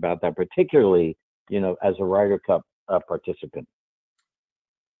feelings about that, particularly, as a Ryder Cup participant.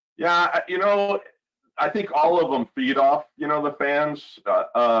 Yeah, I think all of them feed off, the fans.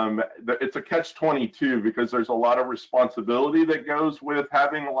 It's a catch-22 because there's a lot of responsibility that goes with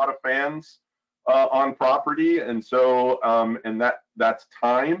having a lot of fans on property, and so and that's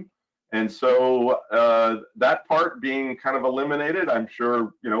time. And so that part being kind of eliminated, I'm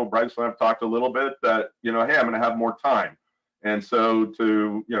sure, Bryson and I've talked a little bit that, hey, I'm going to have more time. And so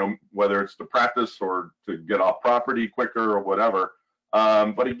to, whether it's to practice or to get off property quicker or whatever.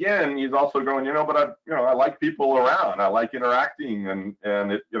 But again, he's also going, but I like people around. I like interacting and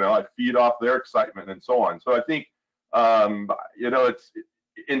I feed off their excitement and so on. So I think,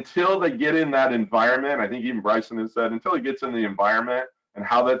 until they get in that environment, I think even Bryson has said, until he gets in the environment and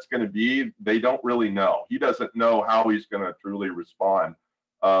how that's going to be, they don't really know. He doesn't know how he's going to truly respond,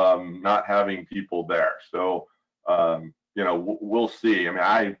 not having people there. So, you know, we'll see. I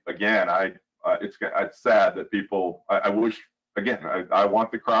mean, it's sad that people, I wish, again, I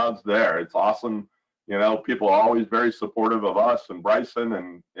want the crowds there. It's awesome. You know, people are always very supportive of us and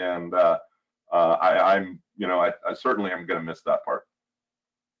Bryson, and I'm, you know, I certainly am going to miss that part.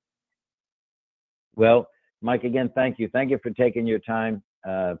 Well, Mike, again, thank you. Thank you for taking your time,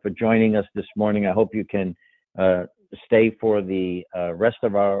 for joining us this morning. I hope you can stay for the rest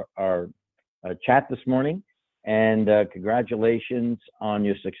of our chat this morning. And congratulations on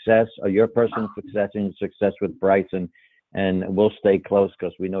your success, or your personal success and your success with Bryson. And we'll stay close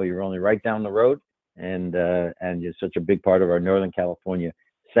because we know you're only right down the road, and you're such a big part of our Northern California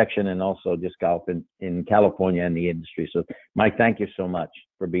section, and also just golf in California and the industry. So, Mike, thank you so much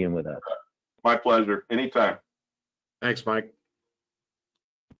for being with us. My pleasure. Anytime. Thanks, Mike.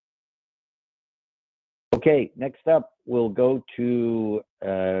 Okay, next up we'll go to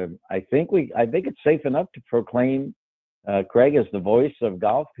I think it's safe enough to proclaim Craig as the voice of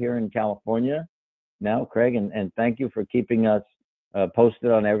golf here in California now. Craig, and thank you for keeping us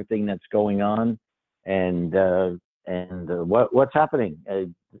posted on everything that's going on and what's happening.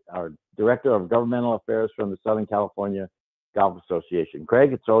 Our Director of Governmental Affairs from the Southern California Golf Association.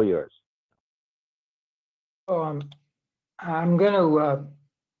 Craig, it's all yours. I'm going to,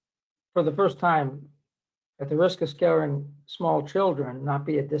 for the first time, at the risk of scaring small children, not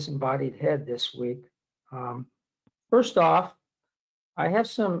be a disembodied head this week. First off, I have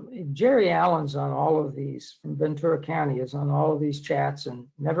Jerry Allen's on all of these, from Ventura County, is on all of these chats and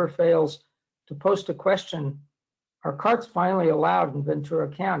never fails to post a question. Are carts finally allowed in Ventura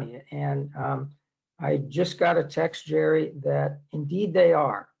County? And I just got a text, Jerry, that indeed they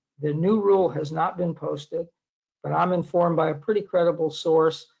are. The new rule has not been posted, but I'm informed by a pretty credible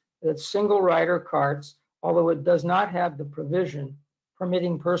source that single rider carts, although it does not have the provision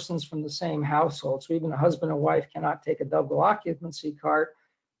permitting persons from the same household. So even a husband and wife cannot take a double occupancy cart.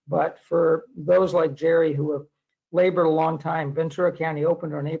 But for those like Jerry who have labored a long time, Ventura County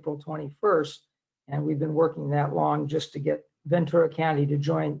opened on April 21st, and we've been working that long just to get Ventura County to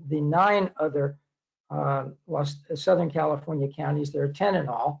join the 9 other Southern California counties. There are 10 in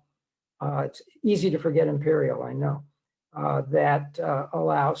all. It's easy to forget Imperial, I know, that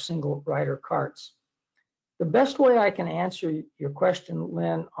allow single rider carts. The best way I can answer your question,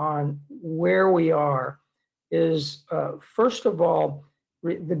 Lynn, on where we are is, first of all,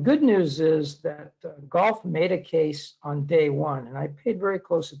 the good news is that golf made a case on day one, and I paid very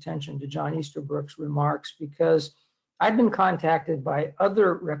close attention to John Easterbrook's remarks because I've been contacted by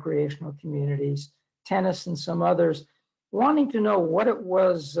other recreational communities, tennis and some others, wanting to know what it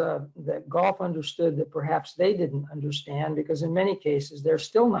was that golf understood that perhaps they didn't understand, because in many cases they're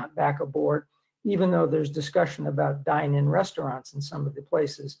still not back aboard, even though there's discussion about dine-in restaurants in some of the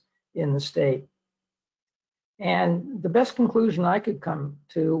places in the state. And the best conclusion I could come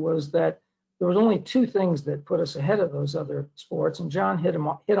to was that there was only 2 things that put us ahead of those other sports, and John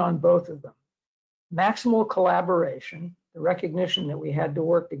hit on both of them. Maximal collaboration, the recognition that we had to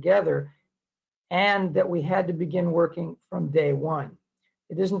work together, and that we had to begin working from day one.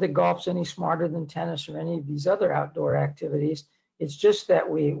 It isn't that golf's any smarter than tennis or any of these other outdoor activities. It's just that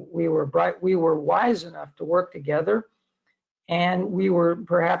we were wise enough to work together, and we were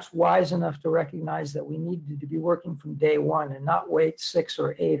perhaps wise enough to recognize that we needed to be working from day one and not wait 6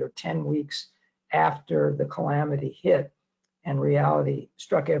 or 8 or 10 weeks after the calamity hit and reality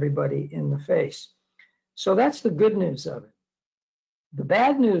struck everybody in the face. So that's the good news of it. The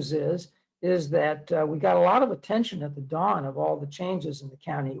bad news is that we got a lot of attention at the dawn of all the changes in the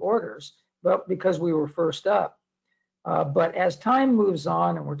county orders, but because we were first up. But as time moves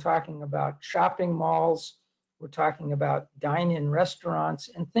on and we're talking about shopping malls, we're talking about dine-in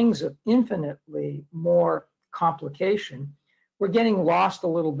restaurants and things of infinitely more complication, we're getting lost a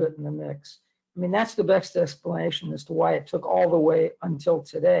little bit in the mix. I mean, that's the best explanation as to why it took all the way until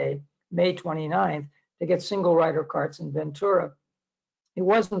today, May 29th, to get single rider carts in Ventura. It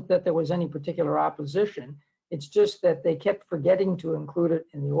wasn't that there was any particular opposition. It's just that they kept forgetting to include it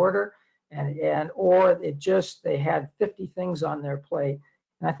in the order, or they had 50 things on their plate.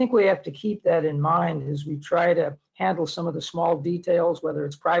 And I think we have to keep that in mind as we try to handle some of the small details, whether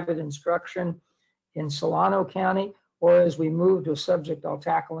it's private instruction in Solano County, or as we move to a subject I'll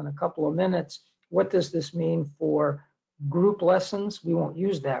tackle in a couple of minutes, what does this mean for group lessons? We won't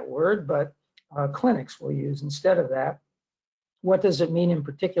use that word, but clinics we'll use instead of that. What does it mean in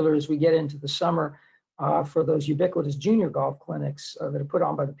particular as we get into the summer for those ubiquitous junior golf clinics that are put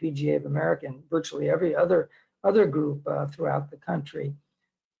on by the PGA of America and virtually every other group throughout the country.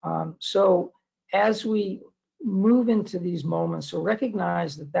 So as we move into these moments, so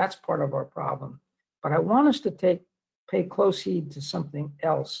recognize that that's part of our problem. But I want us to pay close heed to something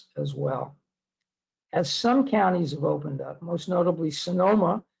else as well. As some counties have opened up, most notably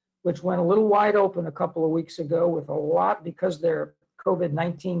Sonoma, which went a little wide open a couple of weeks ago with a lot, because their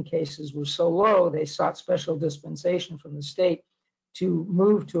COVID-19 cases were so low, they sought special dispensation from the state to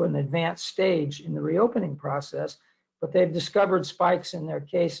move to an advanced stage in the reopening process, but they've discovered spikes in their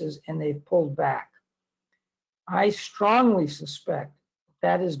cases and they've pulled back. I strongly suspect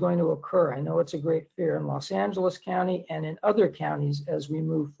that is going to occur. I know it's a great fear in Los Angeles County and in other counties as we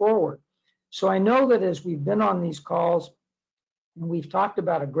move forward. So I know that as we've been on these calls, and we've talked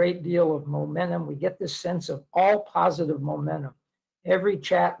about a great deal of momentum, we get this sense of all positive momentum. Every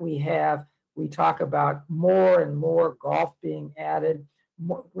chat we have, we talk about more and more golf being added,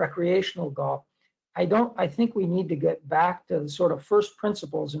 more recreational golf. I think we need to get back to the sort of first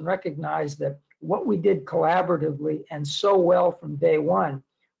principles and recognize that what we did collaboratively and so well from day one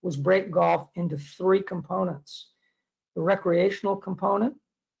was break golf into three components. The recreational component,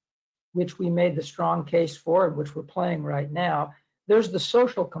 which we made the strong case for and which we're playing right now. There's the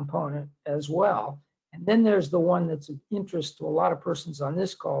social component as well. And then there's the one that's of interest to a lot of persons on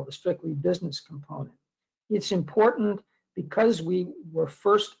this call, the strictly business component. It's important because we were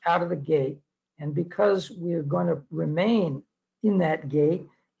first out of the gate and because we're going to remain in that gate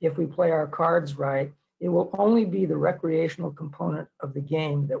if we play our cards right. It will only be the recreational component of the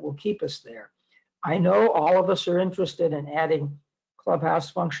game that will keep us there. I know all of us are interested in adding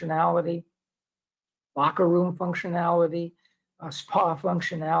clubhouse functionality, locker room functionality, spa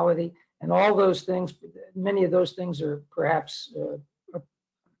functionality, and all those things. Many of those things are perhaps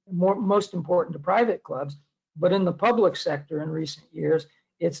most important to private clubs, but in the public sector in recent years,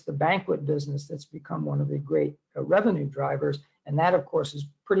 it's the banquet business that's become one of the great revenue drivers, and that, of course, is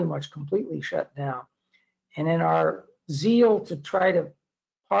pretty much completely shut down. And in our zeal to try to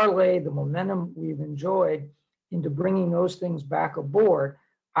parlay the momentum we've enjoyed into bringing those things back aboard,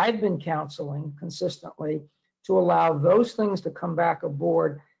 I've been counseling consistently to allow those things to come back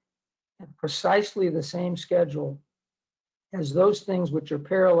aboard at precisely the same schedule as those things which are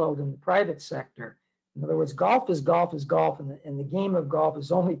paralleled in the private sector. In other words, golf is golf is golf, and the game of golf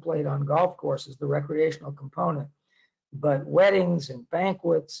is only played on golf courses, the recreational component. But weddings and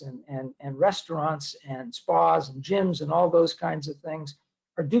banquets and restaurants and spas and gyms and all those kinds of things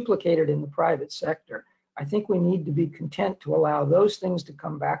are duplicated in the private sector. I think we need to be content to allow those things to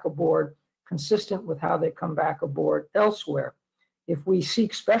come back aboard, consistent with how they come back aboard elsewhere. If we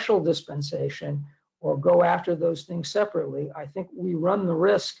seek special dispensation or go after those things separately, I think we run the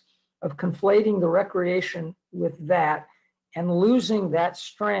risk of conflating the recreation with that and losing that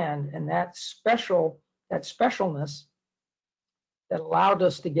strand and that specialness that allowed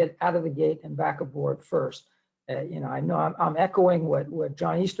us to get out of the gate and back aboard first. I know I'm echoing what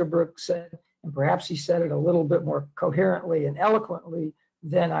John Easterbrook said, and perhaps he said it a little bit more coherently and eloquently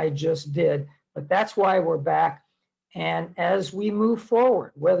than I just did, but that's why we're back. And as we move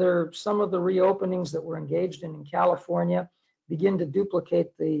forward, whether some of the reopenings that we're engaged in California begin to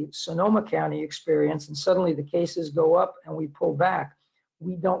duplicate the Sonoma County experience and suddenly the cases go up and we pull back,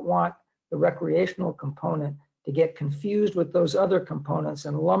 we don't want the recreational component to get confused with those other components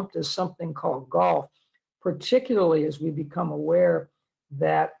and lumped as something called golf, particularly as we become aware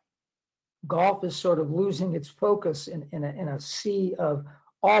that golf is sort of losing its focus in a sea of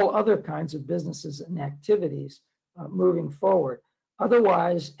all other kinds of businesses and activities moving forward.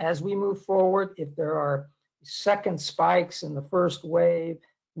 Otherwise, as we move forward, if there are second spikes in the first wave,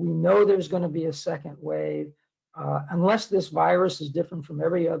 we know there's going to be a second wave. Unless this virus is different from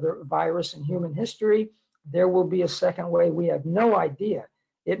every other virus in human history, there will be a second wave. We have no idea.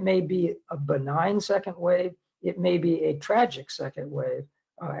 It may be a benign second wave. It may be a tragic second wave,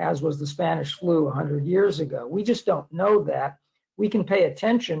 as was the Spanish flu 100 years ago. We just don't know that. We can pay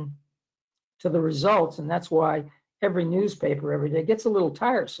attention to the results, and that's why every newspaper every day gets a little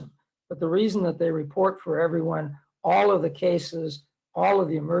tiresome. But the reason that they report for everyone all of the cases, all of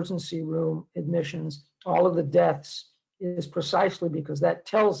the emergency room admissions, all of the deaths is precisely because that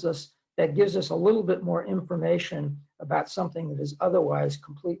tells us, that gives us a little bit more information about something that is otherwise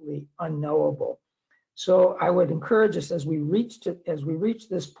completely unknowable. So I would encourage us as we reach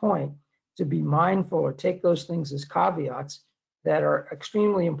this point to be mindful or take those things as caveats that are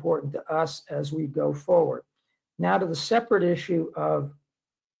extremely important to us as we go forward. Now to the separate issue of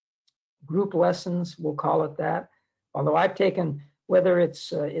group lessons, we'll call it that. Although I've taken whether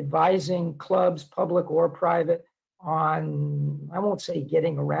it's advising clubs, public or private, on, I won't say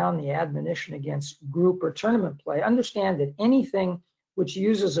getting around the admonition against group or tournament play. Understand that anything which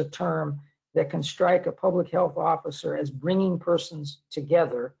uses a term that can strike a public health officer as bringing persons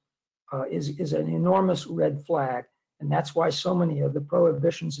together is an enormous red flag. And that's why so many of the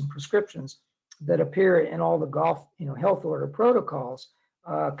prohibitions and prescriptions that appear in all the golf, health order protocols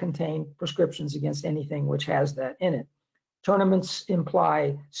contain prescriptions against anything which has that in it. Tournaments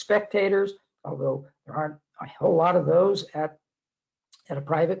imply spectators, although there aren't a whole lot of those at a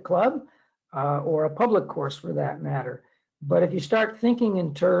private club or a public course for that matter. But if you start thinking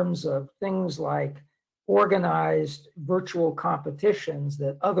in terms of things like organized virtual competitions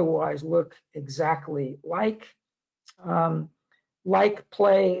that otherwise look exactly like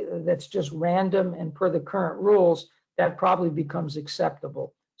play that's just random and per the current rules, that probably becomes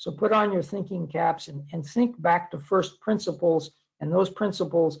acceptable. So put on your thinking caps and think back to first principles, and those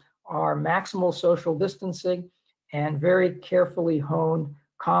principles are maximal social distancing and very carefully honed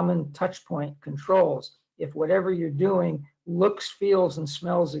common touch point controls. If whatever you're doing looks, feels, and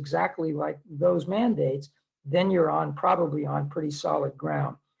smells exactly like those mandates, then you're probably on pretty solid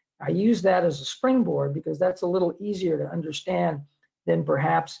ground. I use that as a springboard because that's a little easier to understand than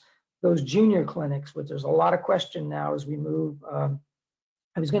perhaps those junior clinics, which there's a lot of question now as we move.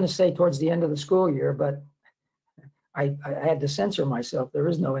 I was going to say towards the end of the school year, but I had to censor myself. There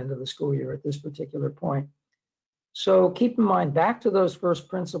is no end of the school year at this particular point. So keep in mind, back to those first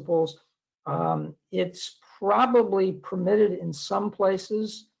principles, it's probably permitted in some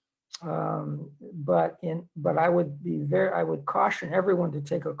places, but I would caution everyone to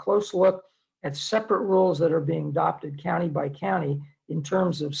take a close look at separate rules that are being adopted county by county in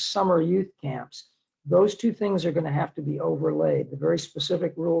terms of summer youth camps. Those two things are going to have to be overlaid, the very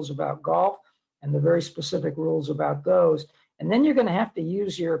specific rules about golf and the very specific rules about those. And then you're going to have to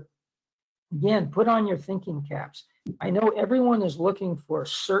use put on your thinking caps. I know everyone is looking for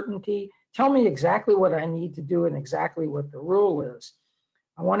certainty. Tell me exactly what I need to do and exactly what the rule is.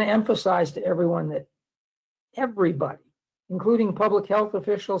 I want to emphasize to everyone that everybody, including public health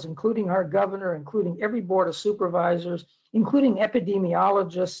officials, including our governor, including every board of supervisors, including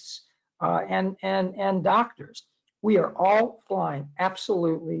epidemiologists and doctors, we are all flying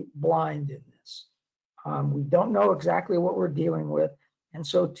absolutely blind in this. We don't know exactly what we're dealing with. And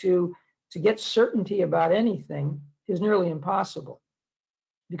so to get certainty about anything is nearly impossible.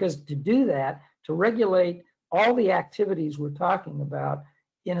 Because to do that, to regulate all the activities we're talking about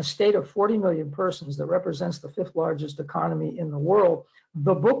in a state of 40 million persons that represents the 5th largest economy in the world,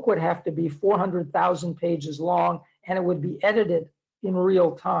 the book would have to be 400,000 pages long, and it would be edited in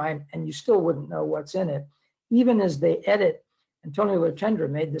real time, and you still wouldn't know what's in it. Even as they edit, and Tony Lertendra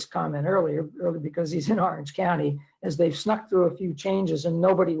made this comment earlier because he's in Orange County, as they've snuck through a few changes and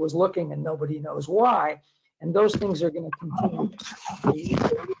nobody was looking and nobody knows why. And those things are going to continue. We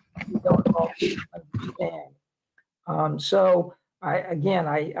don't all understand. So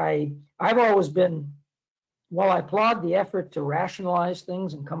I've always been, while I applaud the effort to rationalize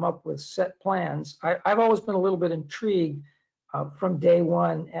things and come up with set plans, I've always been a little bit intrigued from day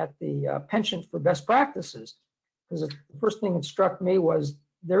one at the penchant for best practices. Because the first thing that struck me was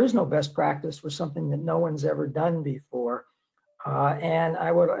there is no best practice for something that no one's ever done before. And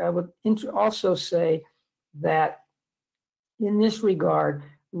I would also say that in this regard,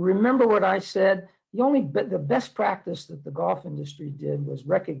 remember what I said, the best practice that the golf industry did was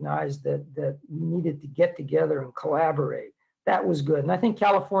recognize that we needed to get together and collaborate. That was good. And I think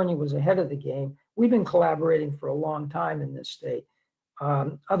California was ahead of the game. We've been collaborating for a long time in this state.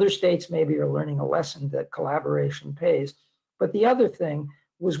 Other states maybe are learning a lesson that collaboration pays. But the other thing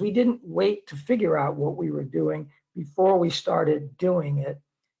was we didn't wait to figure out what we were doing before we started doing it.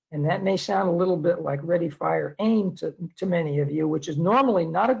 And that may sound a little bit like ready, fire, aim to many of you, which is normally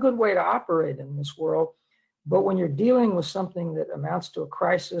not a good way to operate in this world. But when you're dealing with something that amounts to a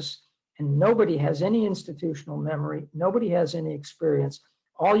crisis and nobody has any institutional memory, nobody has any experience,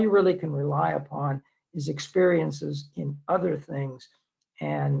 all you really can rely upon is experiences in other things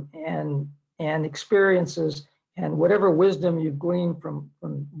and experiences and whatever wisdom you've gleaned from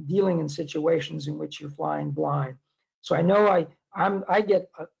dealing in situations in which you're flying blind. So I know I get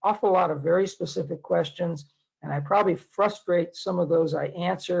an awful lot of very specific questions, and I probably frustrate some of those I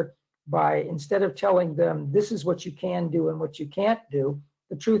answer by, instead of telling them this is what you can do and what you can't do,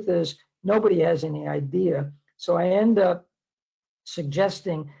 the truth is nobody has any idea. So I end up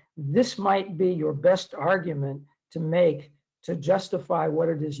suggesting this might be your best argument to make to justify what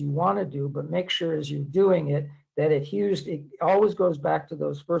it is you want to do, but make sure as you're doing it that it always goes back to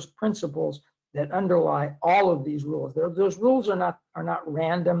those first principles that underlie all of these rules. Those rules are not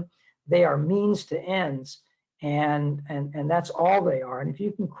random. They are means to ends, and that's all they are. And if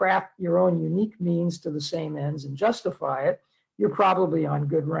you can craft your own unique means to the same ends and justify it, you're probably on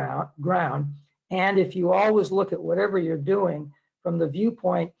good ground. And if you always look at whatever you're doing from the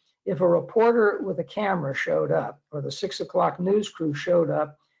viewpoint, if a reporter with a camera showed up, or the 6 o'clock news crew showed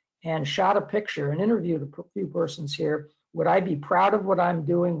up and shot a picture and interviewed a few persons here, would I be proud of what I'm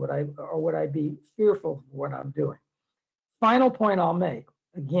doing? Would I be fearful of what I'm doing? Final point I'll make,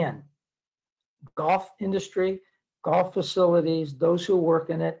 again, golf industry, golf facilities, those who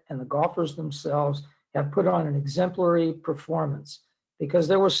work in it, and the golfers themselves have put on an exemplary performance, because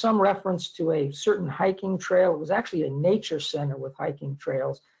there was some reference to a certain hiking trail. It was actually a nature center with hiking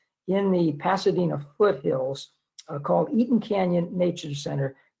trails in the Pasadena foothills called Eaton Canyon Nature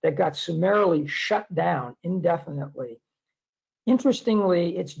Center that got summarily shut down indefinitely.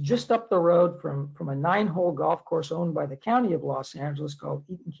 Interestingly, it's just up the road from a 9-hole golf course owned by the County of Los Angeles called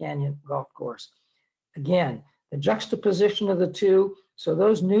Eaton Canyon Golf Course. Again, the juxtaposition of the two. So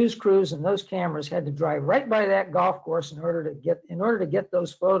those news crews and those cameras had to drive right by that golf course in order to get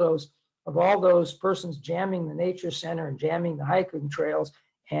those photos of all those persons jamming the nature center and jamming the hiking trails.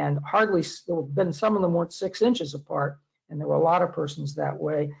 And hardly, some of them weren't 6 inches apart, and there were a lot of persons that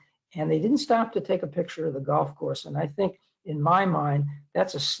way. And they didn't stop to take a picture of the golf course. And I think, in my mind,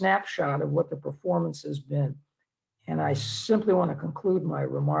 that's a snapshot of what the performance has been. And I simply want to conclude my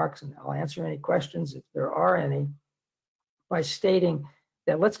remarks, and I'll answer any questions if there are any, by stating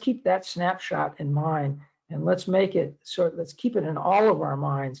that let's keep that snapshot in mind, and let's keep it in all of our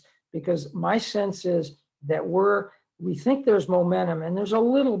minds, because my sense is that we think there's momentum, and there's a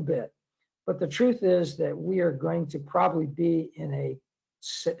little bit, but the truth is that we are going to probably be in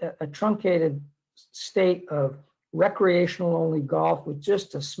a truncated state of recreational only golf with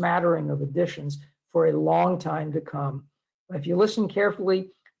just a smattering of additions for a long time to come. If you listen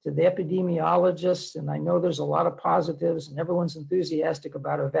carefully to the epidemiologists, and I know there's a lot of positives and everyone's enthusiastic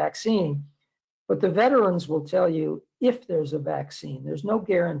about a vaccine, but the veterans will tell you if there's a vaccine, there's no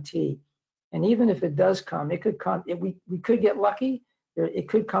guarantee. And even if it does come, it could come, we could get lucky. It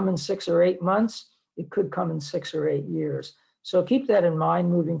could come in 6 or 8 months. It could come in 6 or 8 years. So keep that in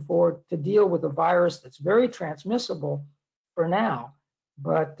mind moving forward to deal with a virus that's very transmissible for now.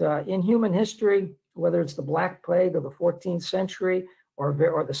 But in human history, whether it's the Black Plague of the 14th century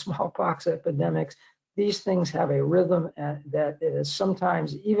or the smallpox epidemics, these things have a rhythm that is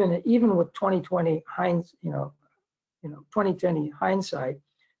sometimes, even with 2020 hindsight,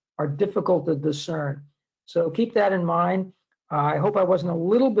 are difficult to discern. So keep that in mind. I hope I wasn't a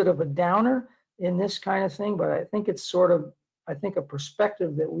little bit of a downer in this kind of thing, but I think it's a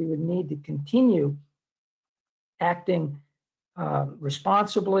perspective that we would need to continue acting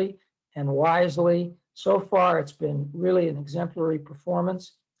responsibly and wisely. So far, it's been really an exemplary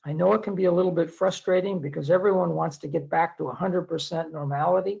performance. I know it can be a little bit frustrating because everyone wants to get back to 100%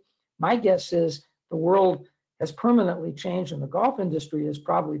 normality. My guess is the world has permanently changed, and the golf industry has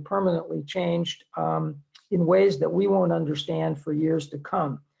probably permanently changed in ways that we won't understand for years to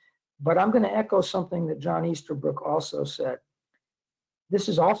come. But I'm going to echo something that John Easterbrook also said. This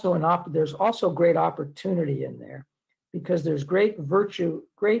is also there's also great opportunity in there, because there's great virtue,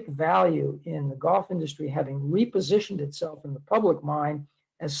 great value in the golf industry having repositioned itself in the public mind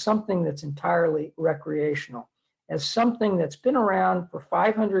as something that's entirely recreational, as something that's been around for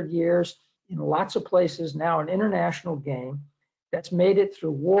 500 years in lots of places, now an international game that's made it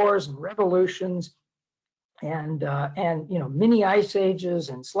through wars and revolutions and mini ice ages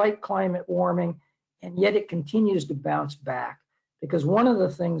and slight climate warming, and yet it continues to bounce back. Because one of the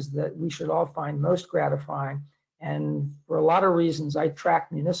things that we should all find most gratifying, and for a lot of reasons, I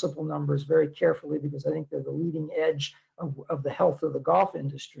track municipal numbers very carefully because I think they're the leading edge of the health of the golf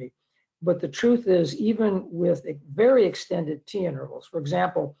industry. But the truth is, even with very extended tee intervals, for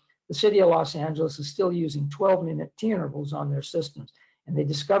example, the city of Los Angeles is still using 12-minute tee intervals on their systems. And they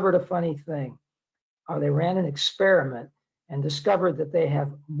discovered a funny thing. They ran an experiment and discovered that they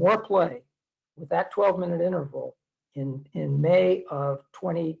have more play with that 12-minute interval in May of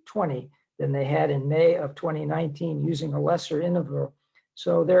 2020 than they had in May of 2019 using a lesser interval.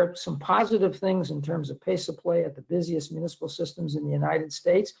 So there are some positive things in terms of pace of play at the busiest municipal systems in the United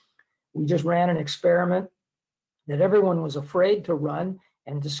States. We just ran an experiment that everyone was afraid to run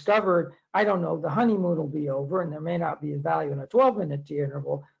and discovered, I don't know, the honeymoon will be over and there may not be a value in a 12-minute tee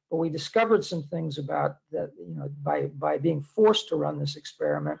interval, but we discovered some things about that, by being forced to run this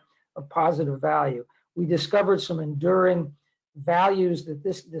experiment of positive value. We discovered some enduring values that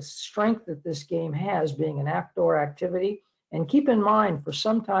this strength that this game has, being an outdoor activity. And keep in mind, for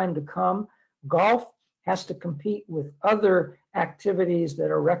some time to come, Golf has to compete with other activities that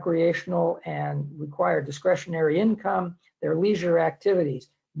are recreational and require discretionary income. They're leisure activities.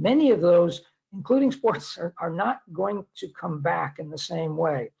 Many of those, including sports, are not going to come back in the same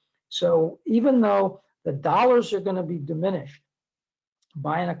way. So even though the dollars are going to be diminished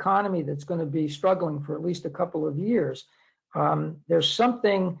by an economy that's going to be struggling for at least a couple of years, there's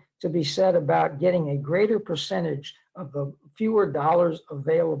something to be said about getting a greater percentage of the fewer dollars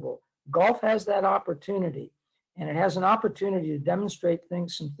available. Golf has that opportunity, and it has an opportunity to demonstrate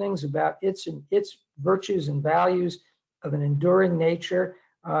some things about its virtues and values of an enduring nature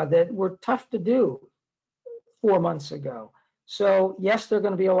that were tough to do 4 months ago. So yes, there are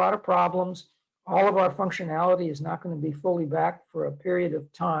going to be a lot of problems. All of our functionality is not going to be fully back for a period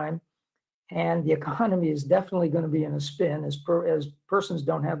of time. And the economy is definitely going to be in a spin as persons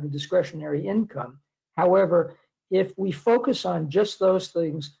don't have the discretionary income. However, if we focus on just those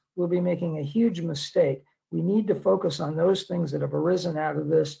things, we'll be making a huge mistake. We need to focus on those things that have arisen out of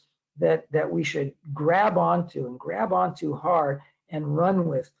this that we should grab onto hard and run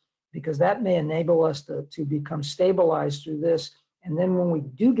with, because that may enable us to become stabilized through this. And then when we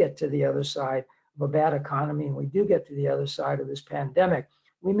do get to the other side of a bad economy and we do get to the other side of this pandemic,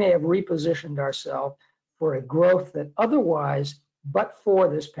 we may have repositioned ourselves for a growth that otherwise, but for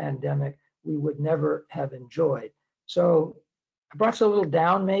this pandemic, we would never have enjoyed. So I brought you a little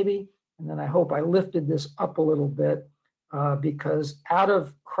down maybe, and then I hope I lifted this up a little bit because out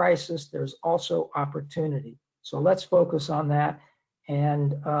of crisis, there's also opportunity. So let's focus on that.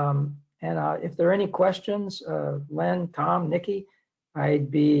 And if there are any questions, Len, Tom, Nikki, I'd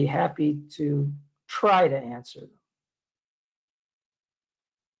be happy to try to answer them.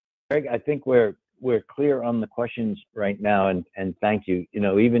 Greg, I think we're clear on the questions right now, and thank you. You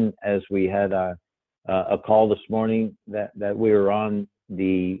know, even as we had a call this morning that we were on,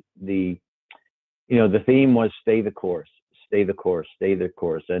 the theme was stay the course,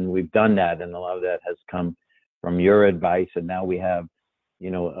 and we've done that, and a lot of that has come from your advice, and now we have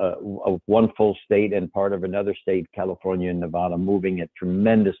one full state and part of another state, California and Nevada, moving at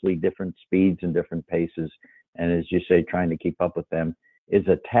tremendously different speeds and different paces, and as you say, trying to keep up with them is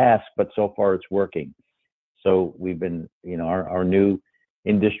a task, but so far it's working. So we've been, our new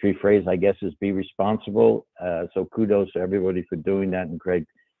industry phrase, I guess, is be responsible. So kudos to everybody for doing that. And Craig,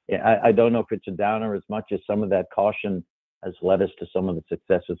 I don't know if it's a downer as much as some of that caution has led us to some of the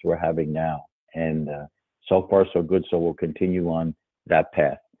successes we're having now. And so far, so good. So we'll continue on that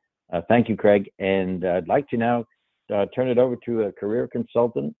path. Thank you, Craig. And I'd like to now turn it over to a career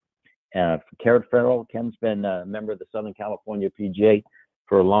consultant, Ken Farrell. Ken's been a member of the Southern California PGA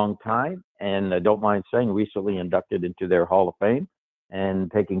for a long time, and I don't mind saying recently inducted into their Hall of Fame and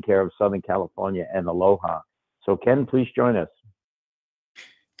taking care of Southern California and Aloha. So Ken, please join us.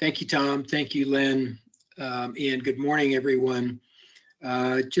 Thank you, Tom. Thank you, Len. And good morning, everyone.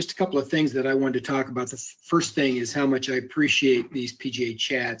 Just a couple of things that I wanted to talk about. The first thing is how much I appreciate these PGA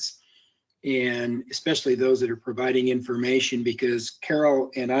chats, and especially those that are providing information, because Carol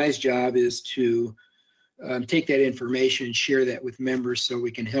and I's job is to take that information and share that with members so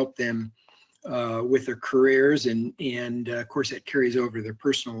we can help them with their careers, and of course that carries over to their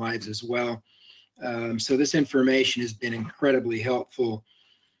personal lives as well. So this information has been incredibly helpful,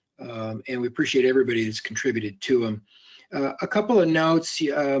 and we appreciate everybody that's contributed to them. A couple of notes,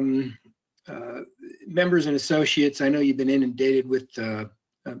 members and associates, I know you've been inundated with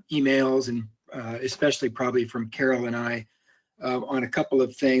emails, and especially probably from Carol and I, on a couple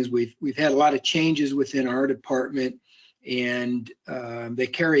of things. We've had a lot of changes within our department, and they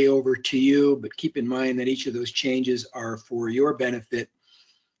carry over to you, but keep in mind that each of those changes are for your benefit,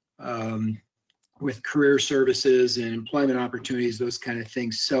 with career services and employment opportunities, those kind of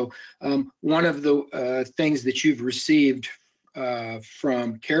things. So one of the things that you've received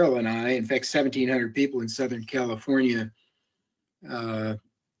from Carol and I, in fact, 1,700 people in Southern California,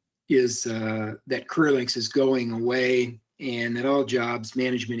 is that CareerLinks is going away, and that all jobs,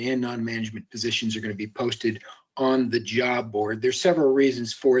 management and non-management positions, are going to be posted on the job board. There's several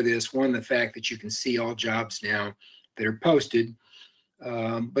reasons for this. One, the fact that you can see all jobs now that are posted,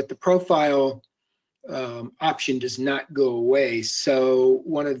 but the profile option does not go away. So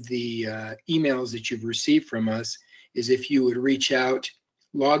one of the emails that you've received from us is if you would reach out,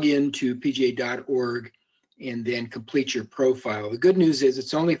 log in to pga.org, and then complete your profile. The good news is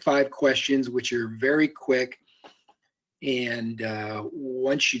it's only 5 questions, which are very quick. And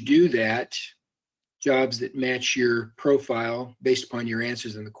once you do that, jobs that match your profile based upon your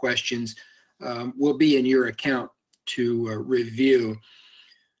answers and the questions will be in your account to review.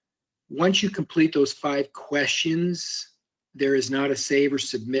 Once you complete those 5 questions, there is not a save or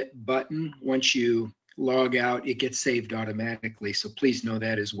submit button. Once you log out, it gets saved automatically. So please know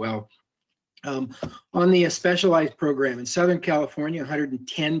that as well. On the specialized program in Southern California,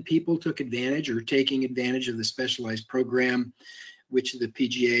 110 people took advantage or taking advantage of the specialized program, which the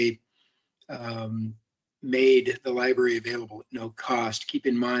PGA made the library available at no cost. Keep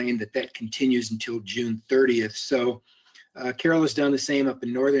in mind that that continues until June 30th. So Carol has done the same up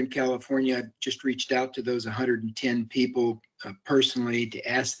in Northern California. I've just reached out to those 110 people personally to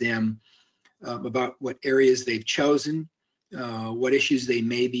ask them about what areas they've chosen, what issues they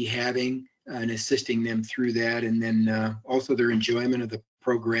may be having, and assisting them through that, and then also their enjoyment of the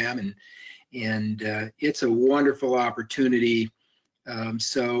program. And it's a wonderful opportunity.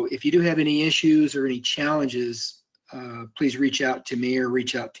 So if you do have any issues or any challenges, please reach out to me or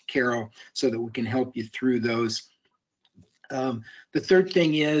reach out to Carol so that we can help you through those. The third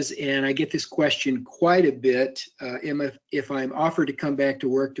thing is, and I get this question quite a bit, if I'm offered to come back to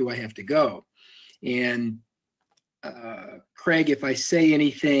work, do I have to go? And Craig, if I say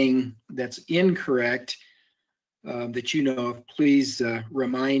anything that's incorrect that you know of, please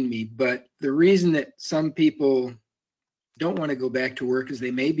remind me. But the reason that some people don't want to go back to work is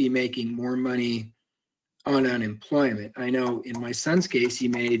they may be making more money on unemployment. I know in my son's case, he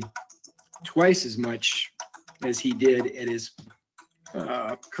made twice as much as he did at his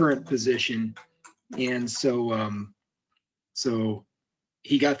current position. And so, so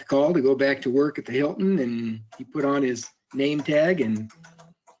he got the call to go back to work at the Hilton, and he put on his name tag and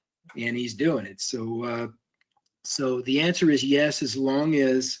he's doing it. So, so the answer is yes, as long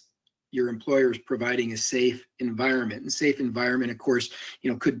as your employer is providing a safe environment. And safe environment, of course,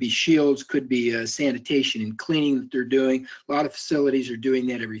 could be shields, could be sanitation and cleaning that they're doing. A lot of facilities are doing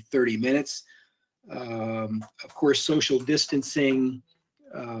that every 30 minutes. Of course, social distancing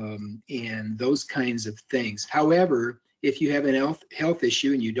and those kinds of things. However, if you have an health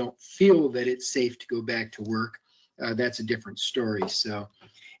issue and you don't feel that it's safe to go back to work, that's a different story. So,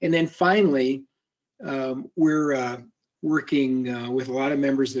 and then finally, we're working with a lot of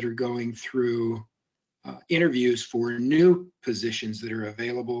members that are going through interviews for new positions that are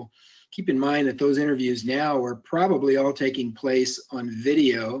available. Keep in mind that those interviews now are probably all taking place on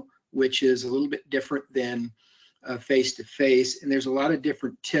video, which is a little bit different than face-to-face. And there's a lot of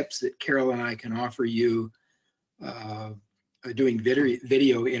different tips that Carol and I can offer you doing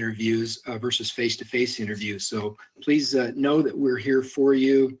video interviews versus face-to-face interviews. So please know that we're here for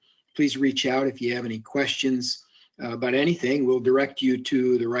you. Please reach out if you have any questions about anything. We'll direct you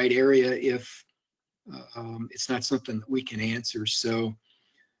to the right area if it's not something that we can answer. So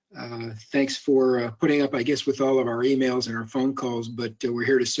thanks for putting up, I guess, with all of our emails and our phone calls, but we're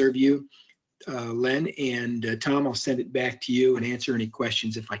here to serve you, Len. And Tom, I'll send it back to you and answer any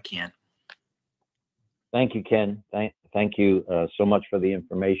questions if I can. Thank you, Ken. Thank you so much for the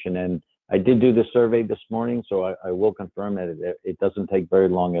information. And I did do the survey this morning, so I will confirm that it doesn't take very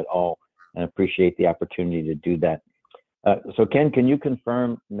long at all, and appreciate the opportunity to do that. So Ken, can you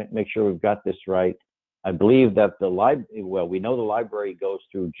confirm, make sure we've got this right? I believe that we know the library goes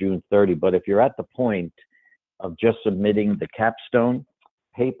through June 30, but if you're at the point of just submitting the capstone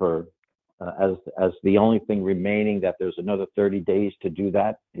paper as the only thing remaining, that there's another 30 days to do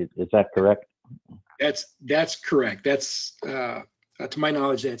that, is that correct? That's correct. That's to my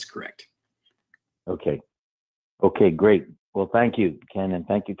knowledge, that's correct. Okay. Okay, great. Well, thank you, Ken, and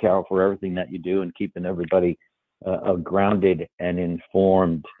thank you, Carol, for everything that you do and keeping everybody grounded and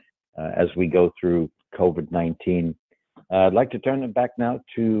informed as we go through COVID-19. I'd like to turn it back now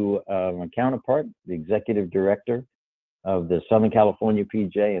to my counterpart, the Executive Director of the Southern California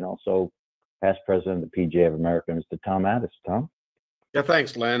PGA and also past President of the PGA of America, Mr. Tom Addis. Tom? Yeah,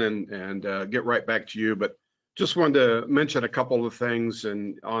 thanks, Len, and get right back to you. But just wanted to mention a couple of things.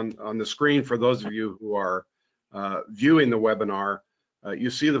 And on the screen, for those of you who are viewing the webinar, you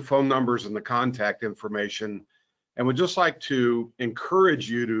see the phone numbers and the contact information. And would just like to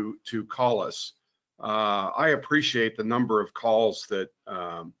encourage you to call us. I appreciate the number of calls that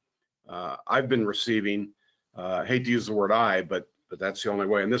I've been receiving. Hate to use the word I, but that's the only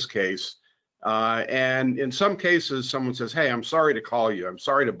way in this case. And in some cases, someone says, "Hey, I'm sorry to call you. I'm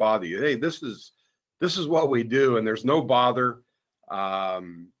sorry to bother you. Hey, this is what we do, and there's no bother.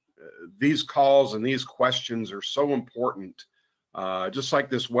 These calls and these questions are so important, just like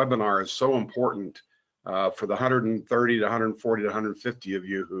this webinar is so important for the 130 to 140 to 150 of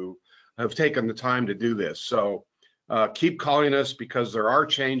you who have taken the time to do this. So keep calling us because there are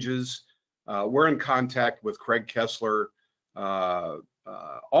changes. We're in contact with Craig Kessler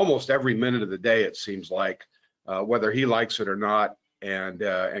almost every minute of the day, it seems like, whether he likes it or not. And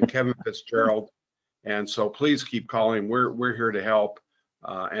Kevin Fitzgerald And so please keep calling. We're here to help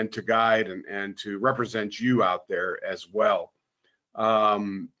and to guide and to represent you out there as well.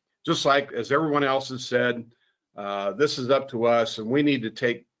 Just like as everyone else has said, this is up to us, and we need to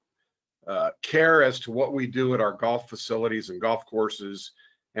take care as to what we do at our golf facilities and golf courses.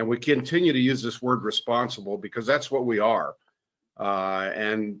 And we continue to use this word responsible because that's what we are.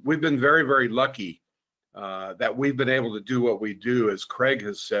 And we've been very, very lucky that we've been able to do what we do, as Craig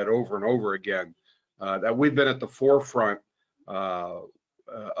has said over and over again, that we've been at the forefront of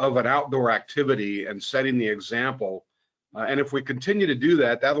an outdoor activity and setting the example. And if we continue to do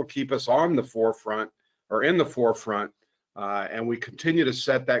that, that'll keep us on the forefront or in the forefront. And we continue to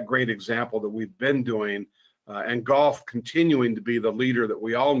set that great example that we've been doing, and golf continuing to be the leader that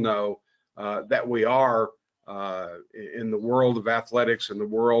we all know that we are in the world of athletics and the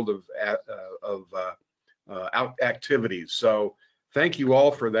world of activities. So thank you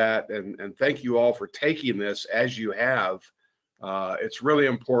all for that, and thank you all for taking this as you have. It's really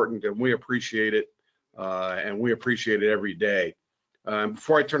important, and we appreciate it, and we appreciate it every day.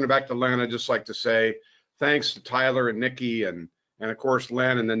 Before I turn it back to Len, I'd just like to say thanks to Tyler and Nikki, and of course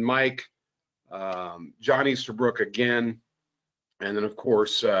Len, and then Mike, John Easterbrook again, and then of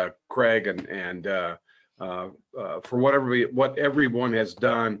course Craig, and for what everyone has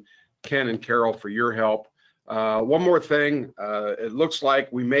done, Ken and Carol, for your help. One more thing, it looks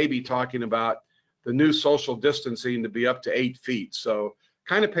like we may be talking about the new social distancing to be up to 8 feet. So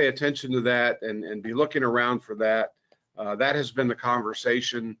kind of pay attention to that and be looking around for that. That has been the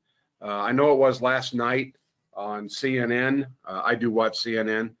conversation. I know it was last night on CNN. I do watch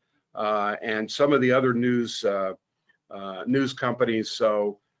CNN and some of the other news companies.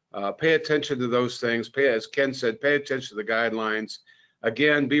 So pay attention to those things. As Ken said, pay attention to the guidelines.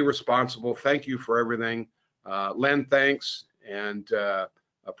 Again, be responsible. Thank you for everything. Len, thanks, and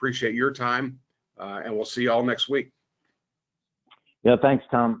appreciate your time. And we'll see you all next week. Yeah, thanks,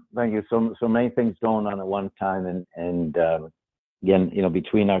 Tom. Thank you. So many things going on at one time, and again,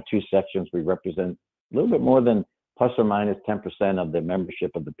 between our two sections, we represent a little bit more than plus or minus 10% of the membership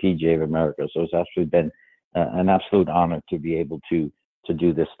of the PGA of America. So it's actually been an absolute honor to be able to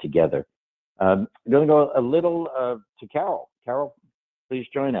do this together. I'm going to go a little to Carol. Carol, please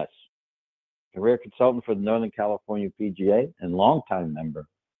join us. Career consultant for the Northern California PGA and longtime member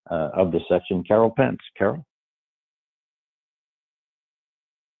of the section, Carol Pence. Carol?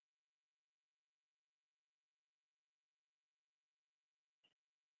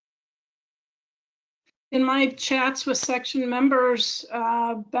 In my chats with section members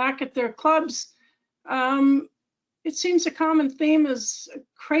back at their clubs, it seems a common theme is a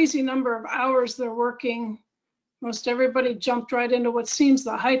crazy number of hours they're working. Most everybody jumped right into what seems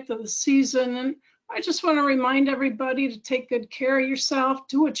the height of the season. And I just want to remind everybody to take good care of yourself,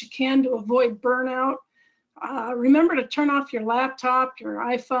 do what you can to avoid burnout. Remember to turn off your laptop, your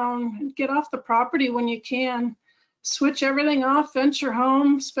iPhone, and get off the property when you can. Switch everything off, venture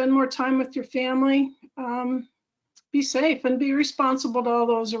home, spend more time with your family. Be safe and be responsible to all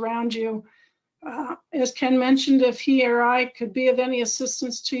those around you. As Ken mentioned, if he or I could be of any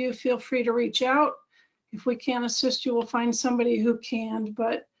assistance to you, feel free to reach out. If we can't assist you, we'll find somebody who can.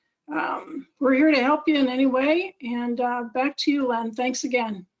 But we're here to help you in any way. And back to you, Len. Thanks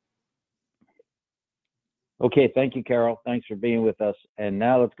again. Okay, thank you, Carol. Thanks for being with us. And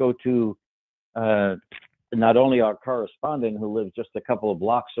now let's go to not only our correspondent who lives just a couple of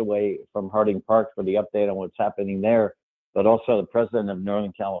blocks away from Harding Park for the update on what's happening there, but also the president of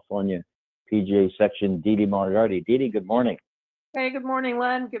Northern California PGA section, Didi Moriarty. Didi, good morning. Hey, good morning,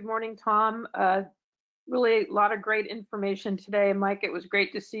 Len. Good morning, Tom. Really a lot of great information today. Mike, it was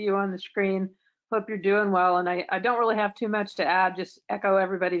great to see you on the screen. Hope you're doing well. And I don't really have too much to add, just echo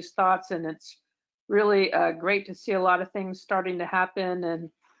everybody's thoughts. And it's really great to see a lot of things starting to happen. And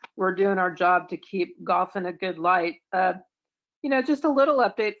we're doing our job to keep golf in a good light. Just a little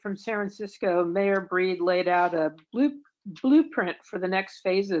update from San Francisco. Mayor Breed laid out a blueprint for the next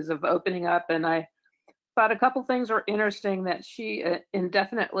phases of opening up. And I thought a couple things were interesting, that she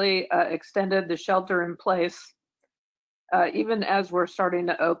indefinitely extended the shelter in place, even as we're starting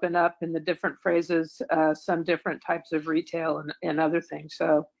to open up in the different phases, some different types of retail and other things.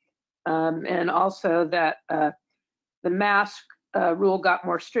 So, and also that the mask rule got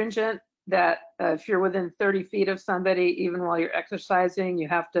more stringent, that if you're within 30 feet of somebody, even while you're exercising, you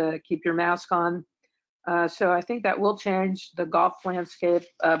have to keep your mask on. So I think that will change the golf landscape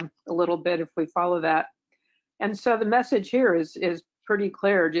a little bit if we follow that. And so the message here is pretty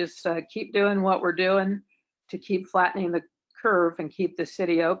clear. Just keep doing what we're doing to keep flattening the curve and keep the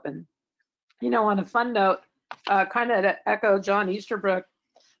city open. On a fun note, kind of to echo John Easterbrook,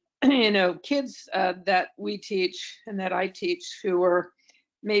 kids that we teach and that I teach who are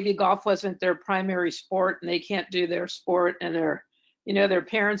maybe golf wasn't their primary sport and they can't do their sport, and their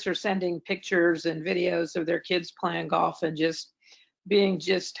parents are sending pictures and videos of their kids playing golf and just being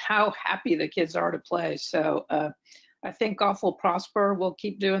just how happy the kids are to play. So I think golf will prosper. We'll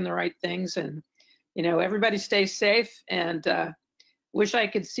keep doing the right things, and everybody stay safe, and wish I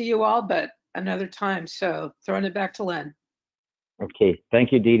could see you all, but another time. So throwing it back to Len. Okay,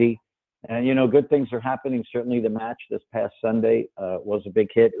 thank you, Dee Dee. And good things are happening. Certainly, the match this past Sunday was a big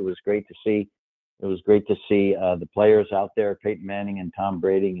hit. It was great to see. It was great to see the players out there, Peyton Manning and Tom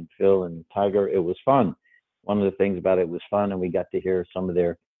Brady and Phil and Tiger. It was fun. One of the things about it was fun, and we got to hear some of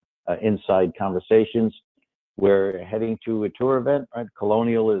their inside conversations. We're heading to a tour event, right?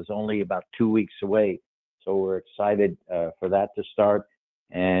 Colonial is only about 2 weeks away, so we're excited for that to start.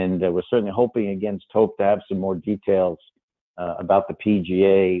 And we're certainly hoping against hope to have some more details about the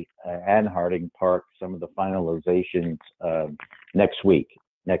PGA and Harding Park, some of the finalizations next week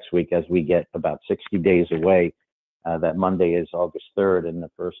as we get about 60 days away. That Monday is August 3rd, and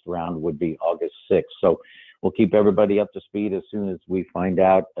the first round would be August 6th. So we'll keep everybody up to speed as soon as we find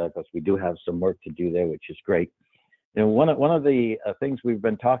out, because we do have some work to do there, which is great. One of the things we've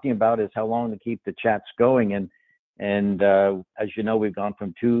been talking about is how long to keep the chats going, and as you know, we've gone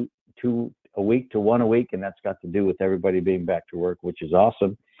from two a week to one a week, and that's got to do with everybody being back to work, which is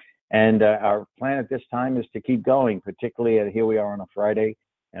awesome. And our plan at this time is to keep going, particularly here we are on a Friday,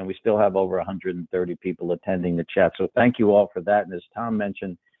 and we still have over 130 people attending the chat. So thank you all for that. And as Tom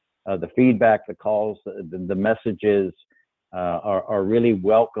mentioned, the feedback, the calls, the messages are really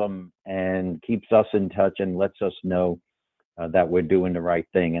welcome and keeps us in touch and lets us know that we're doing the right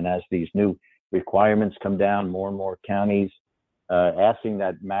thing. And as these new requirements come down, more and more counties asking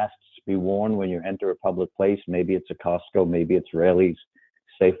that masks be worn when you enter a public place. Maybe it's a Costco, maybe it's Raley's,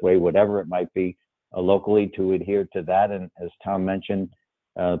 Safeway, whatever it might be, locally to adhere to that. And as Tom mentioned,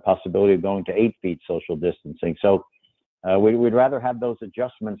 possibility of going to 8 feet social distancing. So we'd rather have those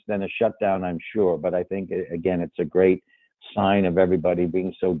adjustments than a shutdown, I'm sure. But I think, again, it's a great sign of everybody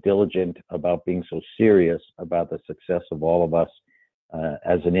being so diligent about being so serious about the success of all of us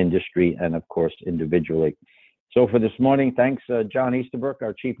as an industry and, of course, individually. So for this morning, thanks, John Easterbrook,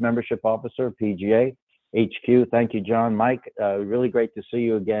 our Chief Membership Officer, PGA HQ. Thank you, John. Mike, really great to see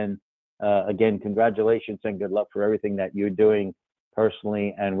you again. Again, congratulations and good luck for everything that you're doing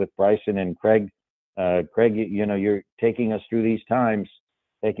personally and with Bryson and Craig. Craig, you're taking us through these times,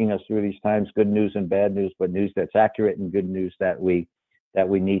 good news and bad news, but news that's accurate and good news that we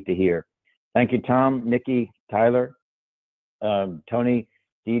need to hear. Thank you, Tom, Nikki, Tyler, Tony,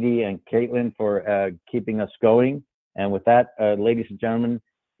 Dee Dee, and Caitlin for keeping us going. And with that, ladies and gentlemen,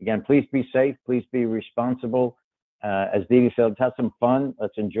 again, please be safe, please be responsible. As Dee Dee said, let's have some fun.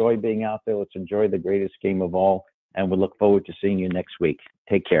 Let's enjoy being out there. Let's enjoy the greatest game of all. And we look forward to seeing you next week.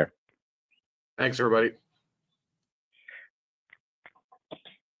 Take care. Thanks, everybody.